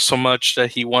he impressed so much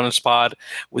that he won a spot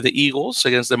with the Eagles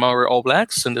against the Maori All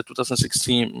Blacks in the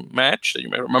 2016 match that you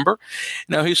may remember.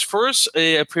 Now, his first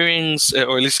appearance,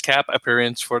 or at least cap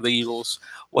appearance for the Eagles,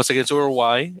 was against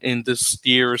Uruguay in this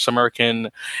year's America's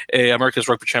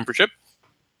Rugby Championship,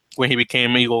 when he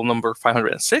became Eagle number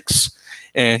 506.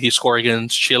 And he scored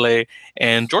against Chile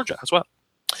and Georgia as well.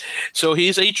 So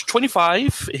he's age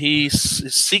 25.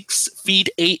 He's 6 feet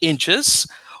 8 inches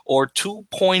or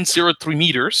 2.03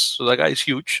 meters. So that guy is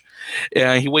huge.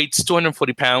 He weighs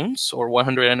 240 pounds or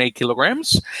 108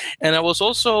 kilograms. And I was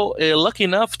also lucky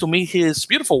enough to meet his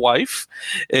beautiful wife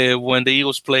when the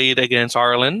Eagles played against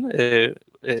Ireland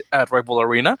at Red Bull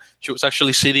Arena. She was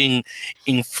actually sitting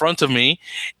in front of me,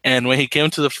 and when he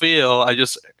came to the field, I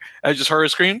just heard her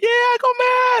scream, "Yeah, go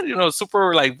mad!"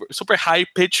 Super high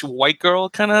pitched white girl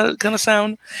kind of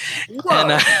sound. Whoa.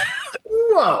 And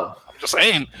Whoa. just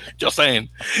saying.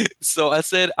 So I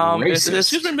said,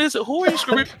 "Excuse me, miss, who are you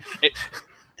screaming?"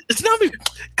 It's not me.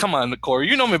 Come on, Corey.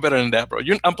 You know me better than that, bro.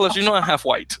 Plus, you know I'm half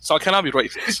white, so I cannot be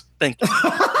racist. Thank you.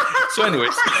 So,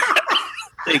 anyways,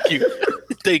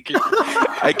 thank you.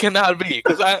 I cannot be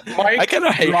because I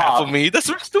cannot hate half of me. That's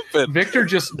very stupid. Victor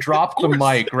just dropped the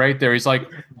mic right there. He's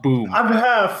like, boom. I'm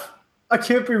half. I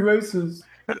can't be racist.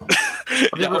 Of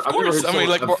course. I mean,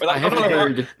 I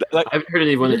haven't heard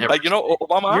anyone ever.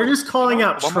 Obama. You're just calling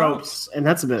out tropes, and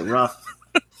that's a bit rough.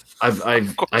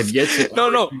 I've yet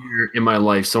to hear in my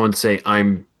life someone say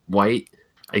I'm white.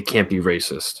 I can't be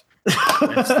racist. That's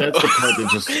the part that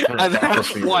just kind of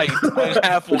half white. I'm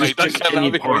half white. I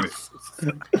cannot be racist.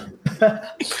 I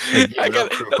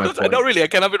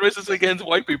cannot be racist against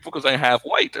white people because I'm half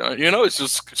white. It's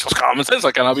just common sense.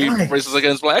 I cannot be racist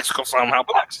against blacks because I'm half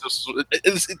black.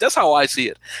 That's how I see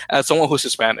it as someone who's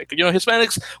Hispanic.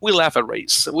 Hispanics, we laugh at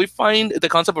race. We find the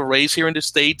concept of race here in the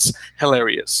States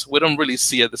hilarious. We don't really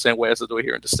see it the same way as they do it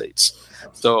here in the States.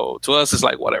 So to us, it's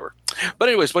like whatever. But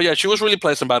anyways, yeah, she was really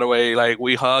pleasant, by the way. Like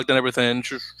we hugged and everything.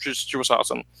 She was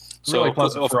awesome. So really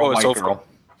pleasant of for a course, white girl.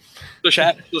 So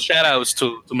shout outs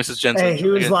to Mrs. Jensen. Hey, he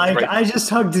was like, I just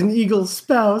hugged an Eagles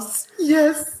spouse.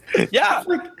 Yes. Yeah.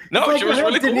 She was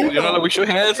really cool. We shook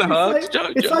hands and hugged.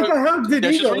 It's like I hugged an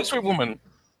Eagle. She's a really sweet woman.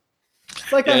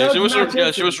 It's like she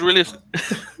was really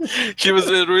she was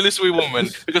a really sweet woman.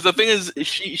 Because the thing is,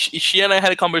 she and I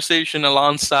had a conversation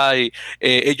alongside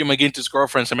Adrian McGinty's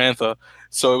girlfriend Samantha.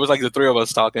 So it was like the three of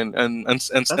us talking, and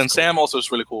cool. Sam also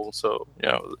is really cool. So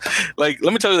let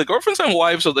me tell you, the girlfriends and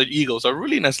wives of the Eagles are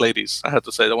really nice ladies. I have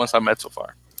to say, the ones I met so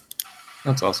far.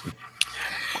 That's awesome.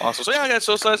 Awesome. So yeah, I got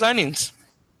so signings.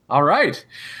 All right.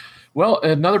 Well,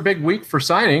 another big week for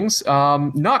signings.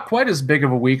 Not quite as big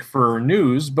of a week for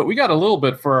news, but we got a little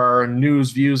bit for our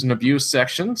news, views, and abuse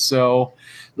section. So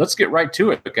let's get right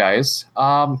to it, guys.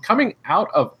 Coming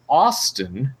out of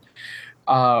Austin,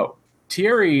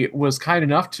 Thierry was kind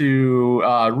enough to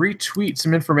retweet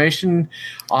some information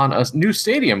on a new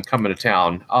stadium coming to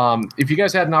town. If you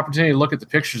guys had an opportunity to look at the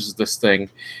pictures of this thing,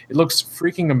 it looks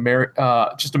freaking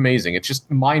just amazing. It's just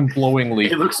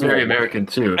mind-blowingly. It looks very American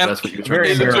too. If that's what you're trying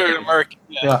to say. It's very American.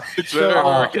 Yeah. It's very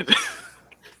American.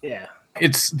 Yeah.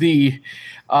 It's the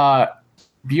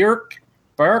Bjork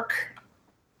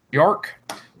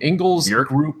Ingles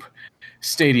Group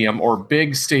Stadium, or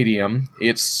Big Stadium.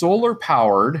 It's solar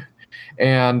powered.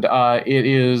 And it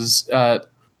is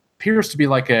appears to be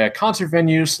like a concert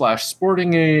venue /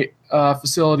 sporting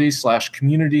facility /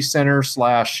 community center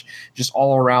 / just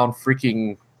all around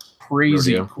freaking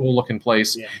crazy cool looking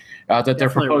place that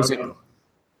they're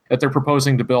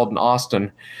proposing to build in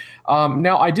Austin.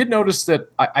 Now I did notice that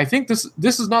I think this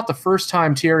is not the first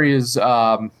time Thierry has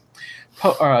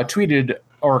tweeted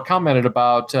or commented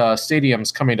about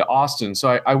stadiums coming to Austin.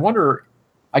 So I wonder.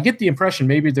 I get the impression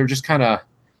maybe they're just kind of.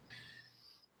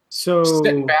 So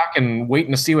sitting back and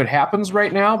waiting to see what happens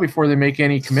right now before they make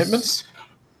any commitments.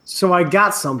 So I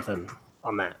got something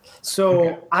on that.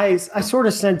 So I sort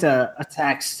of sent a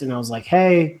text and I was like,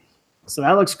 hey, so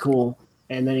that looks cool.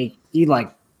 And then he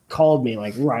like called me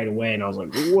like right away and I was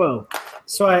like, whoa.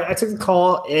 So I took the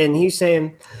call and he's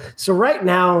saying, so right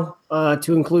now,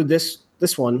 to include this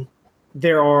one,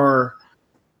 there are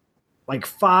like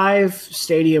 5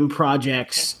 stadium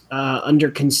projects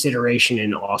under consideration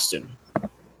in Austin.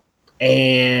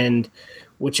 And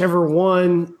whichever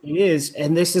one it is,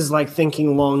 and this is like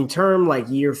thinking long term, like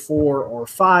year 4 or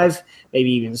 5, maybe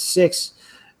even 6,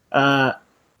 that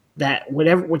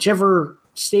whichever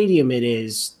stadium it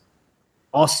is,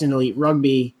 Austin Elite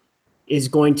Rugby is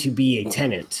going to be a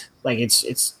tenant. Like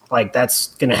it's like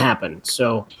that's gonna happen.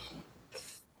 So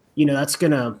that's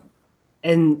gonna,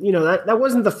 and that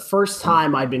wasn't the first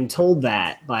time I'd been told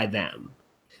that by them.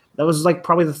 That was like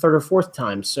probably the 3rd or 4th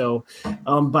time. So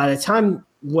by the time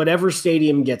whatever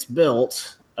stadium gets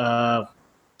built, we're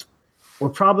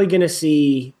probably going to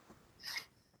see,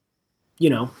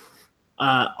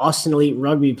 Austin Elite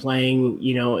Rugby playing,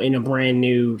 in a brand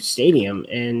new stadium.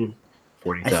 And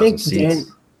 40,000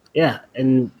 seats.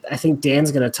 And I think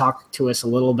Dan's going to talk to us a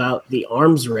little about the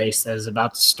arms race that is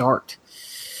about to start.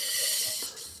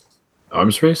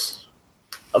 Arms race?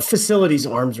 A facilities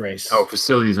arms race. Oh,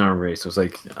 facilities arms race. I was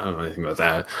like, I don't know anything about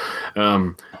that.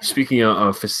 Speaking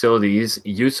of facilities,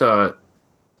 Utah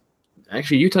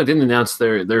didn't announce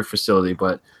their facility,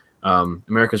 but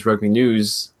America's Rugby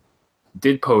News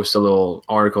did post a little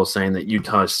article saying that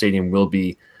Utah Stadium will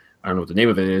be, I don't know what the name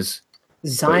of it is.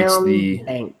 Zion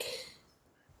Bank.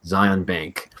 Zion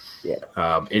Bank.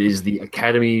 Yeah. It is the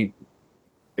Academy,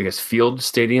 I guess, field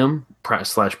stadium /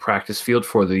 practice field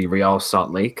for the Real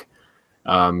Salt Lake.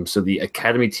 So the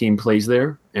Academy team plays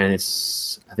there, and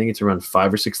I think it's around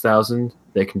 5,000 or 6,000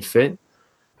 they can fit.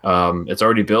 It's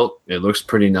already built. It looks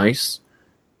pretty nice,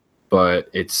 but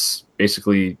it's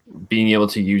basically being able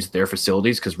to use their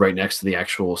facilities because right next to the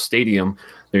actual stadium,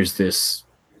 there's this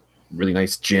really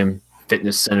nice gym,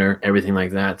 fitness center, everything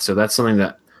like that. So that's something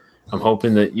that I'm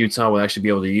hoping that Utah will actually be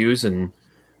able to use and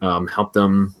help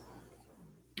them,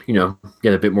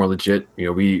 get a bit more legit.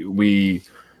 We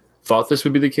thought this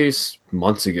would be the case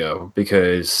months ago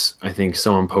because I think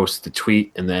someone posted a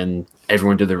tweet and then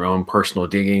everyone did their own personal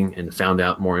digging and found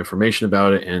out more information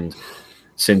about it. And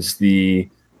since I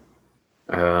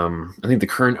think the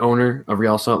current owner of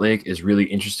Real Salt Lake is really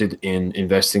interested in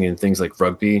investing in things like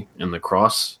rugby and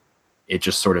lacrosse, it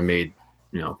just sort of made,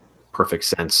 perfect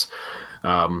sense.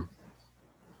 Our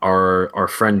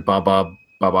friend Bob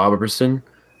Iverson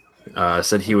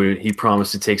said he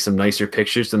promised to take some nicer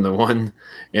pictures than the one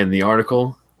in the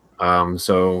article.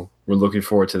 So we're looking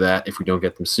forward to that. If we don't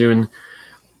get them soon,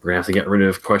 we're gonna have to get rid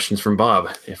of questions from Bob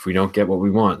if we don't get what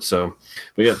we want. So,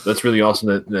 but yeah, that's really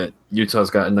awesome that Utah's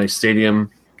got a nice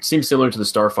stadium. Seems similar to the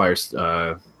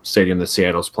Starfire stadium that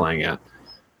Seattle's playing at.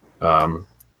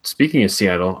 Speaking of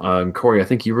Seattle, Corey, I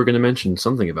think you were going to mention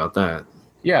something about that.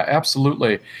 Yeah,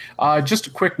 absolutely. Just a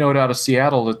quick note out of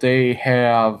Seattle that they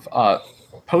have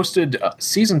posted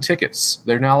season tickets.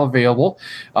 They're now available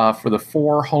for the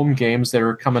 4 home games that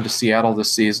are coming to Seattle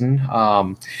this season.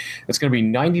 It's going to be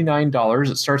 $99.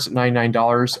 It starts at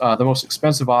 $99. The most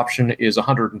expensive option is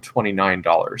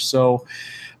 $129. So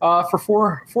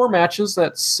for four matches,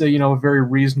 that's a very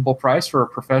reasonable price for a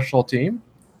professional team.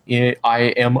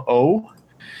 IMO.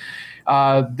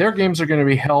 Their games are going to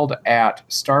be held at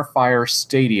Starfire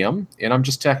Stadium, and I'm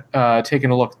just taking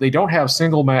a look. They don't have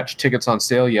single match tickets on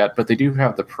sale yet, but they do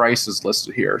have the prices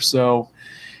listed here. So,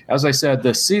 as I said,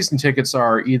 the season tickets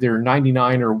are either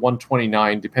 $99 or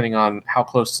 $129, depending on how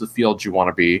close to the field you want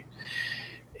to be.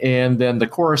 And then the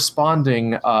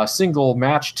corresponding single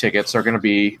match tickets are going to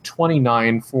be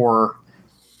 $29 for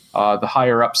the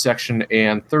higher up section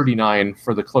and $39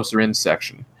 for the closer in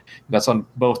section. That's on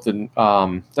both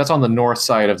that's on the north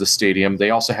side of the stadium.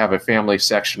 They also have a family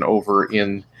section over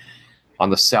on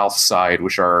the south side,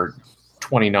 which are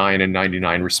 $29 and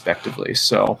 $99 respectively.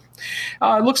 So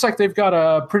it looks like they've got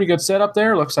a pretty good setup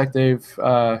there. Looks like they've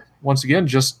once again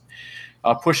just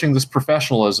pushing this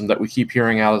professionalism that we keep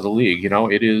hearing out of the league.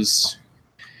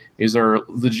 These are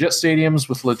legit stadiums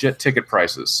with legit ticket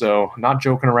prices. So not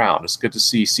joking around. It's good to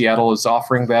see Seattle is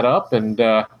offering that up, and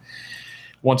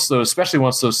especially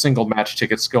once those single match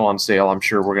tickets go on sale, I'm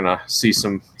sure we're gonna see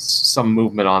some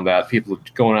movement on that. People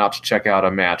going out to check out a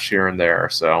match here and there.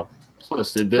 So,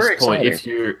 plus at this point, if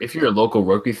you're a local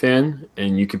rugby fan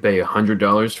and you could pay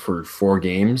 $100 for 4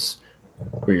 games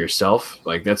for yourself,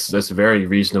 like that's a very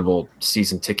reasonable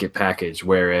season ticket package.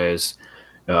 Whereas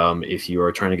if you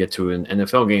are trying to get to an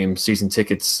NFL game, season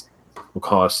tickets will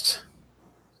cost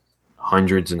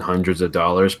hundreds and hundreds of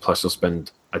dollars. Plus, you'll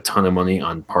spend a ton of money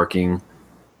on parking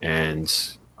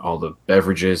and all the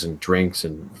beverages and drinks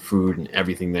and food and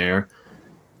everything there.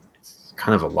 It's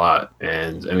kind of a lot.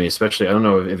 And I mean, especially, I don't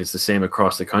know if it's the same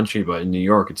across the country, but in New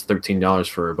York, it's $13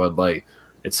 for a Bud Light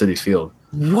at Citi Field.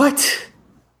 What?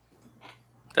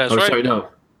 That's right. Sorry, no,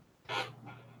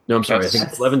 I'm sorry. I think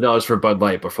it's $11 for Bud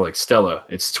Light, but for like Stella,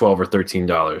 it's $12 or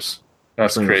 $13.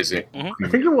 That's crazy. I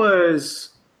think it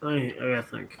was, I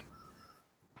think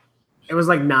it was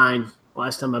like $9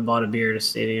 last time I bought a beer at a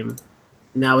stadium.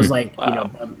 And that was like,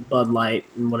 Bud Light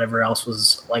and whatever else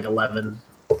was like 11.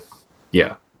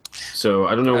 Yeah. So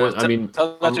I don't know what, I mean.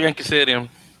 Tell that to Yankee Stadium.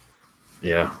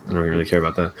 Yeah, I don't really care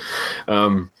about that.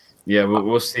 Yeah,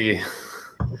 we'll see.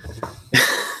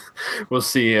 We'll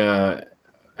see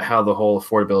how the whole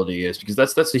affordability is, because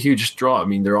that's a huge draw. I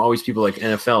mean, there are always people like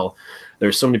NFL.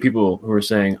 There's so many people who are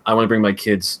saying, I want to bring my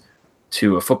kids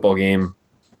to a football game.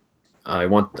 I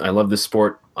love this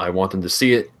sport. I want them to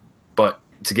see it. But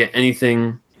to get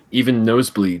anything, even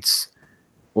nosebleeds,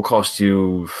 will cost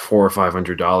you $400 or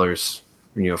 $500,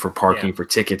 for parking, for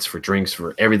tickets, for drinks,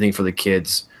 for everything for the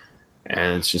kids.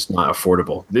 And it's just not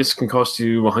affordable. This can cost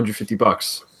you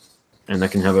 $150, and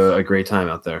that can have a great time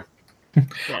out there.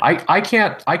 I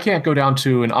can't go down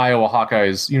to an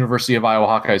University of Iowa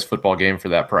Hawkeyes football game for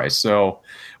that price. So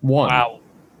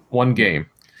one game.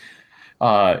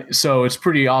 So it's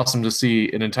pretty awesome to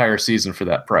see an entire season for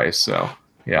that price. So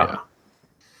yeah.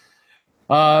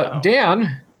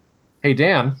 Dan, Hey,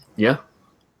 Dan, Yeah.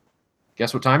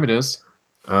 guess what time it is?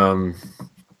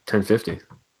 10:50.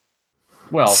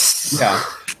 Well, yeah,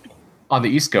 on the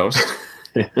East Coast.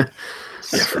 Yeah,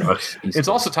 for us. It's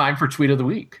also time for Tweet of the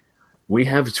Week. We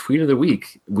have a tweet of the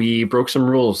week. We broke some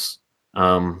rules.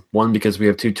 One, because we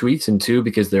have 2 tweets, and 2,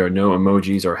 because there are no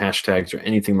emojis or hashtags or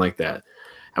anything like that.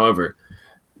 However,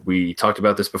 we talked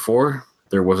about this before.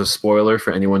 There was a spoiler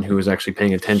for anyone who was actually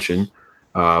paying attention.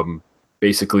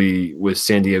 Basically, with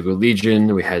San Diego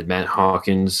Legion, we had Matt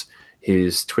Hawkins.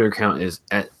 His Twitter account is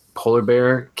at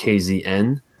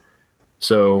PolarBearKZN.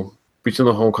 So, between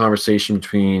the whole conversation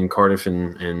between Cardiff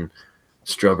and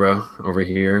Strubra over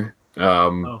here.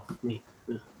 Me.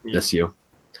 That's you.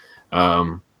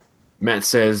 Matt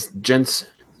says, "Gents,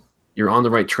 you're on the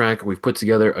right track. We've put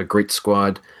together a great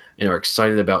squad and are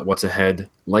excited about what's ahead.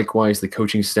 Likewise, the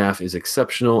coaching staff is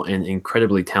exceptional and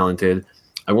incredibly talented.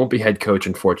 I won't be head coach,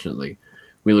 unfortunately.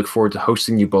 We look forward to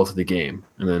hosting you both at the game."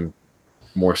 And then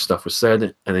more stuff was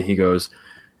said. And then he goes,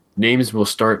 "Names will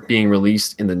start being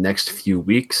released in the next few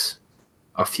weeks.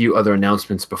 A few other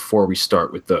announcements before we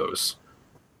start with those."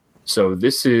 So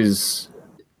this is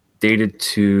dated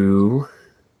to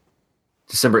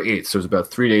December 8th. So it was about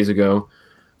 3 days ago.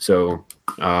 So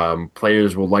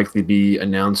players will likely be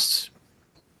announced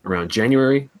around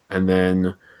January. And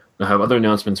then they'll have other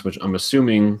announcements, which I'm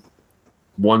assuming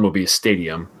one will be a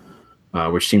stadium,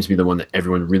 which seems to be the one that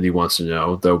everyone really wants to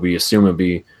know, though we assume it'll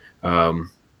be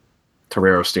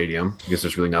Torero Stadium, because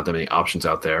there's really not that many options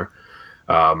out there.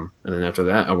 And then after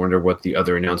that, I wonder what the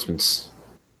other announcements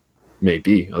may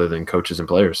be, other than coaches and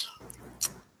players.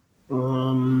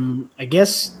 I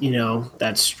guess,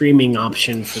 that streaming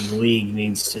option for the league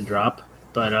needs to drop.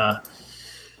 But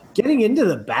getting into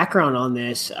the background on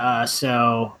this, I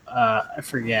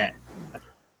forget.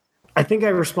 I think I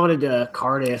responded to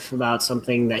Cardiff about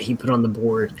something that he put on the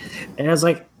board. And I was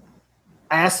like,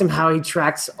 I asked him how he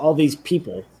tracks all these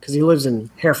people, because he lives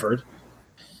in Hereford.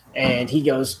 And he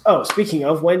goes, "Oh, speaking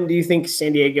of, when do you think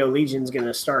San Diego Legion's going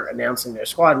to start announcing their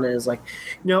squad?" And I was like,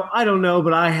 I don't know,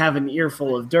 but I have an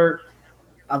earful of dirt.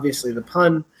 Obviously the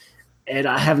pun. And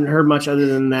I haven't heard much other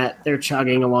than that they're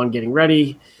chugging along, getting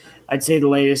ready. I'd say the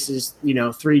latest is,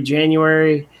 3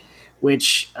 January,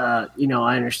 which, I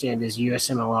understand is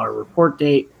USMLR report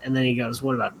date. And then he goes,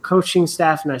 "What about coaching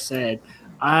staff?" And I said,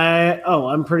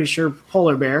 I'm pretty sure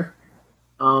Polar Bear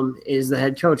is the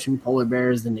head coach, and Polar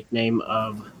Bear is the nickname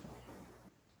of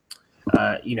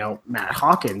Matt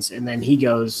Hawkins. And then he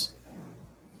goes,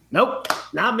 "Nope,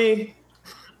 not me,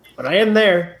 but I am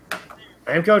there.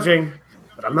 I am coaching,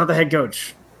 but I'm not the head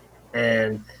coach."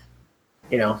 And,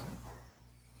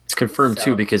 It's confirmed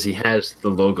too, because he has the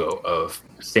logo of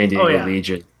San Diego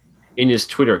Legion in his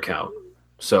Twitter account.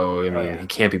 So, he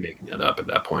can't be making that up at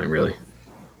that point, really.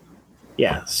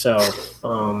 Yeah. So,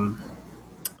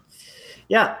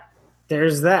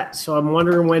 there's that. So I'm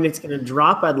wondering when it's going to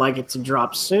drop. I'd like it to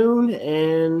drop soon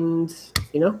and,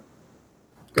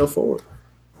 go forward.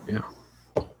 Yeah.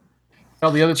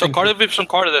 Well, the other So thing, Cardiff lives in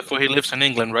Cardiff, where he lives in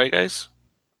England, right, guys?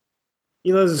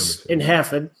 He lives in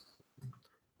Hereford.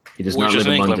 He does Which not is live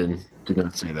in England. London. Do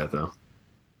not say that, though.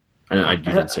 I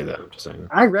didn't say that. I'm just saying that.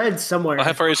 I read somewhere. Well,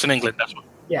 Hereford is in England. That's what.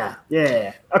 Yeah.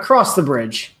 Across the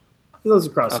bridge. He lives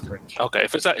across the bridge. Okay,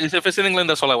 if it's in England,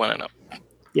 that's all I want to know.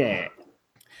 Yeah.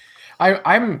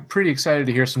 I'm pretty excited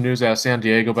to hear some news out of San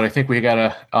Diego, but I think we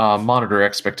got to monitor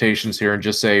expectations here and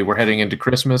just say we're heading into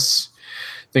Christmas.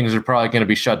 Things are probably going to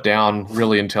be shut down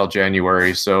really until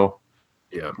January. So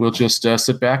we'll just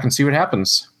sit back and see what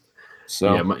happens.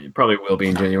 So it probably will be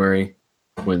in January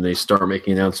when they start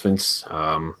making announcements.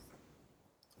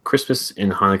 Christmas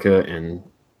and Hanukkah and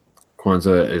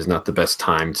Kwanzaa is not the best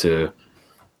time to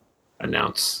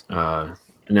announce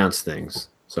things.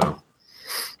 So,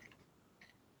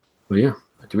 well, yeah.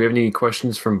 Do we have any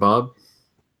questions from Bob?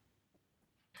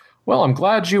 Well, I'm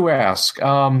glad you asked.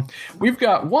 We've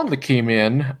got one that came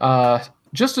in.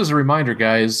 Just as a reminder,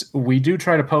 guys, we do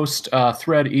try to post a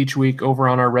thread each week over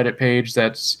on our Reddit page.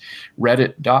 That's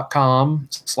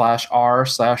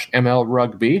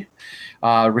reddit.com/r/MLRugby,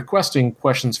 requesting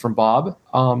questions from Bob.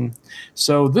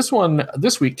 So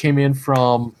this week came in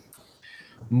from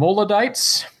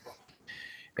Molodites,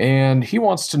 and he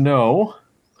wants to know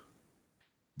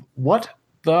what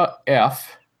the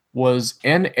F was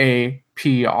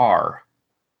NAPR.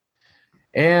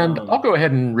 And I'll go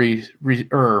ahead and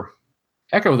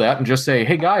echo that and just say,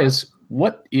 hey guys,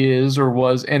 what is or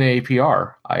was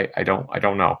NAPR? I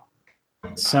don't know.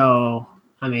 So,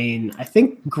 I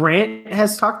think Grant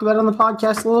has talked about it on the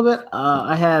podcast a little bit.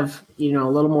 I have, a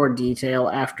little more detail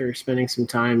after spending some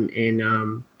time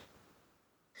in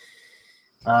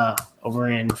over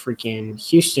in freaking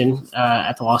Houston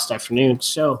at the Lost Afternoon.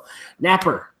 So,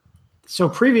 Napper. So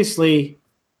previously,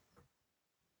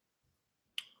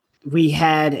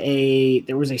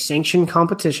 there was a sanctioned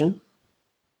competition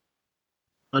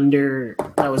that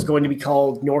was going to be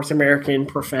called North American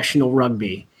Professional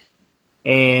Rugby,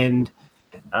 and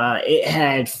it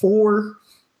had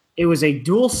it was a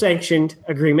dual sanctioned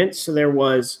agreement. So there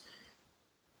was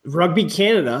Rugby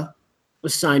Canada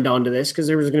was signed on to this because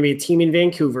there was going to be a team in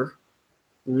Vancouver,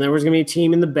 and there was going to be a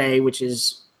team in the Bay, which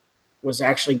was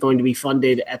actually going to be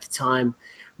funded at the time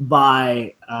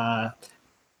by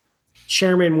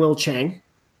Chairman Will Chang.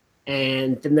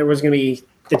 And then there was going to be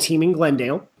the team in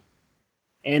Glendale.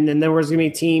 And then there was going to be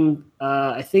a team,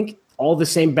 I think all the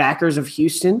same backers of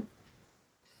Houston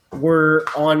were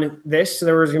on this. So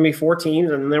there was going to be 4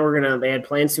 teams, and they had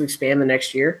plans to expand the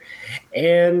next year.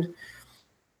 And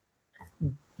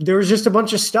there was just a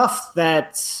bunch of stuff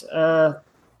that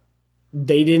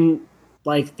they didn't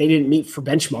meet for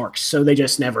benchmarks, so they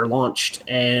just never launched.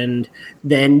 And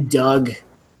then Doug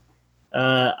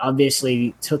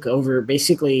obviously took over,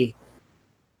 basically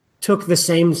took the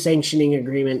same sanctioning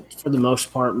agreement for the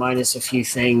most part, minus a few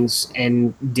things,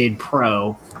 and did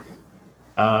pro.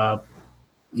 So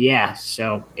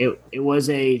it was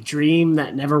a dream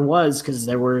that never was, because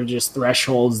there were just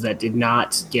thresholds that did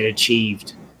not get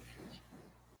achieved.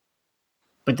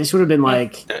 But this would have been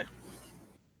like,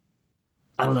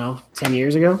 I don't know, 10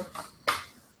 years ago.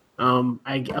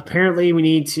 Apparently we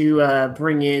need to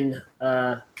bring in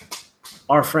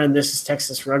our friend This is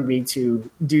Texas Rugby to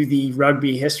do the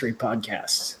rugby history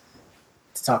podcast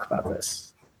to talk about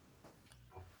this.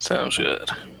 Sounds good.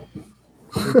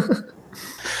 I'm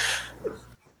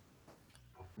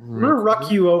going to ruck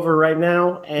you over right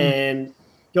now and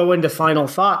go into final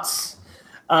thoughts.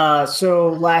 So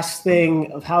last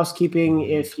thing of housekeeping,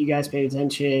 if you guys paid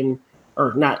attention,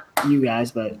 or not you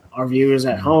guys, but our viewers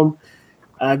at home,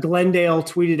 Glendale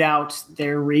tweeted out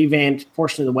their revamped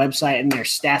portion of the website and their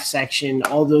staff section.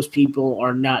 All those people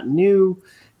are not new,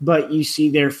 but you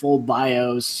see their full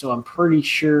bios. So I'm pretty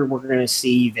sure we're going to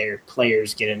see their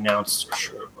players get announced.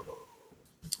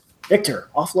 Victor,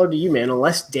 offload to you, man,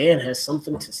 unless Dan has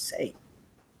something to say.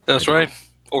 That's right.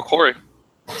 Or Corey.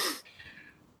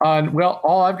 Well,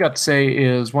 all I've got to say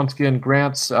is, once again,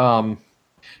 Grant's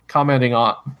commenting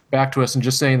back to us and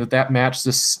just saying that match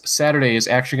this Saturday is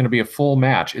actually going to be a full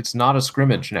match. It's not a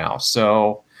scrimmage now.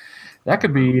 So that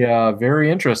could be very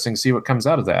interesting to see what comes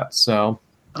out of that. So,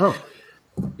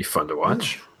 be fun to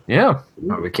watch. Yeah.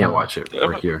 Oh, we can't watch it.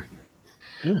 We're here.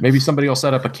 Maybe somebody will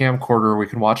set up a camcorder. We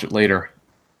can watch it later.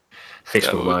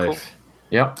 Facebook Live. Cool.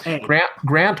 Yep. Hey.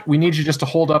 Grant, we need you just to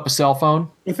hold up a cell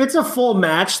phone. If it's a full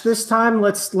match this time,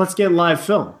 let's get live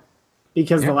film,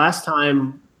 because the last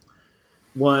time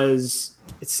it's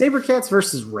Sabercats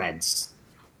versus Reds.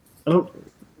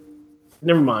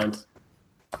 Never mind.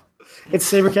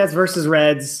 It's Sabercats versus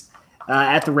Reds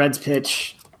at the Reds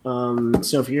pitch.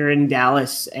 So if you're in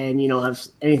Dallas and you don't have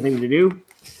anything to do,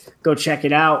 go check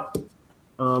it out.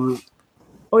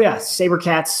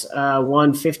 Sabercats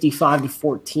won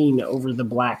 55-14 over the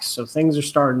Blacks. So things are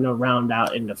starting to round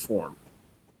out into form.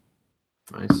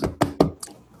 Nice.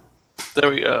 There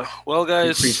we go. Well,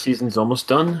 guys, preseason's almost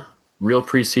done. Real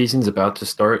preseason's about to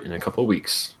start in a couple of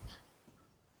weeks.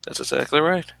 That's exactly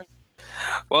right.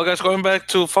 Well, guys, going back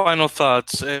to final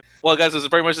thoughts. Well, guys, this is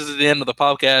pretty much the end of the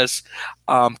podcast.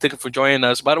 Thank you for joining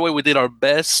us. By the way, we did our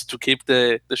best to keep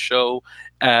the show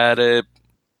at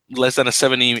less than a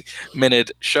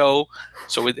 70-minute show.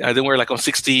 So I think we're like on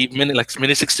 60 minutes, like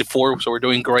minute 64. So we're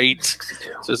doing great.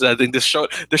 So I think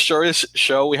the shortest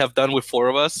show we have done with 4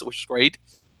 of us, which is great.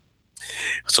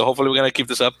 So hopefully we're gonna keep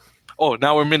this up. Oh,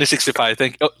 now we're minute 65.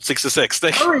 66.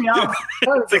 Hurry up.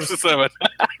 67.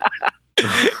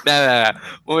 Nah.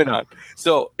 Moving on.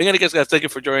 So, in any case, guys, thank you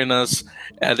for joining us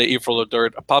at the Earful of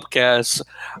Dirt podcast.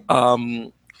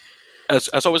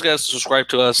 As always, guys, subscribe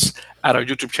to us at our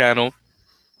YouTube channel,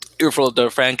 Earful of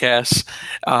Dirt Fancast.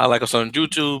 Like us on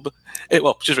YouTube.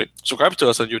 Subscribe to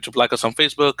us on YouTube. Like us on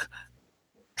Facebook,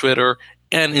 Twitter,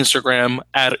 and Instagram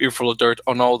at Earful of Dirt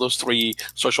on all those 3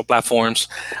 social platforms.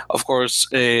 Of course,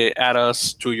 add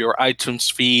us to your iTunes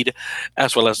feed,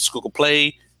 as well as Google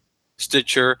Play,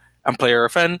 Stitcher, and Player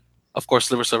FM. Of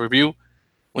course, leave us a review.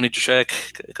 We need to check,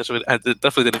 because I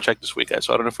definitely didn't check this week, guys.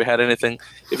 So I don't know if we had anything.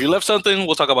 If you left something,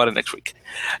 we'll talk about it next week.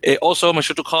 Also, make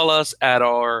sure to call us at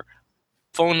our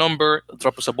phone number,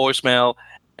 drop us a voicemail,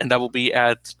 and that will be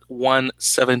at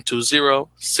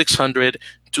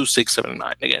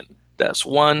 1-720-600-2679. Again, that's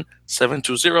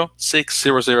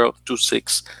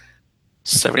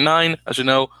 1-720-600-2679. As you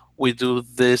know, we do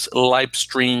this live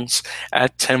streams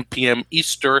at 10 p.m.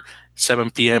 Eastern,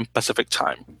 7 p.m. Pacific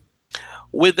time.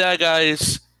 With that,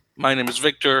 guys, my name is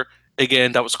Victor.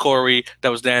 Again, that was Corey, that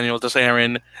was Daniel, that's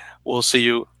Aaron. We'll see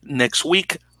you next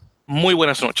week. Muy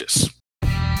buenas noches.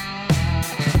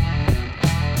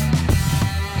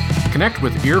 Connect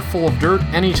with Earful of Dirt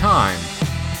anytime.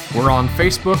 We're on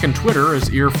Facebook and Twitter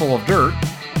as Earful of Dirt.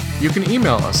 You can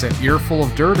email us at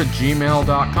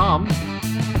earfulofdirt@gmail.com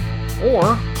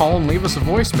or call and leave us a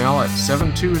voicemail at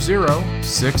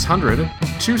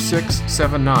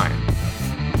 720-600-2679.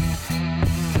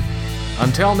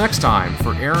 Until next time,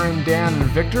 for Aaron, Dan,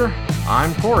 and Victor,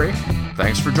 I'm Corey.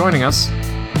 Thanks for joining us.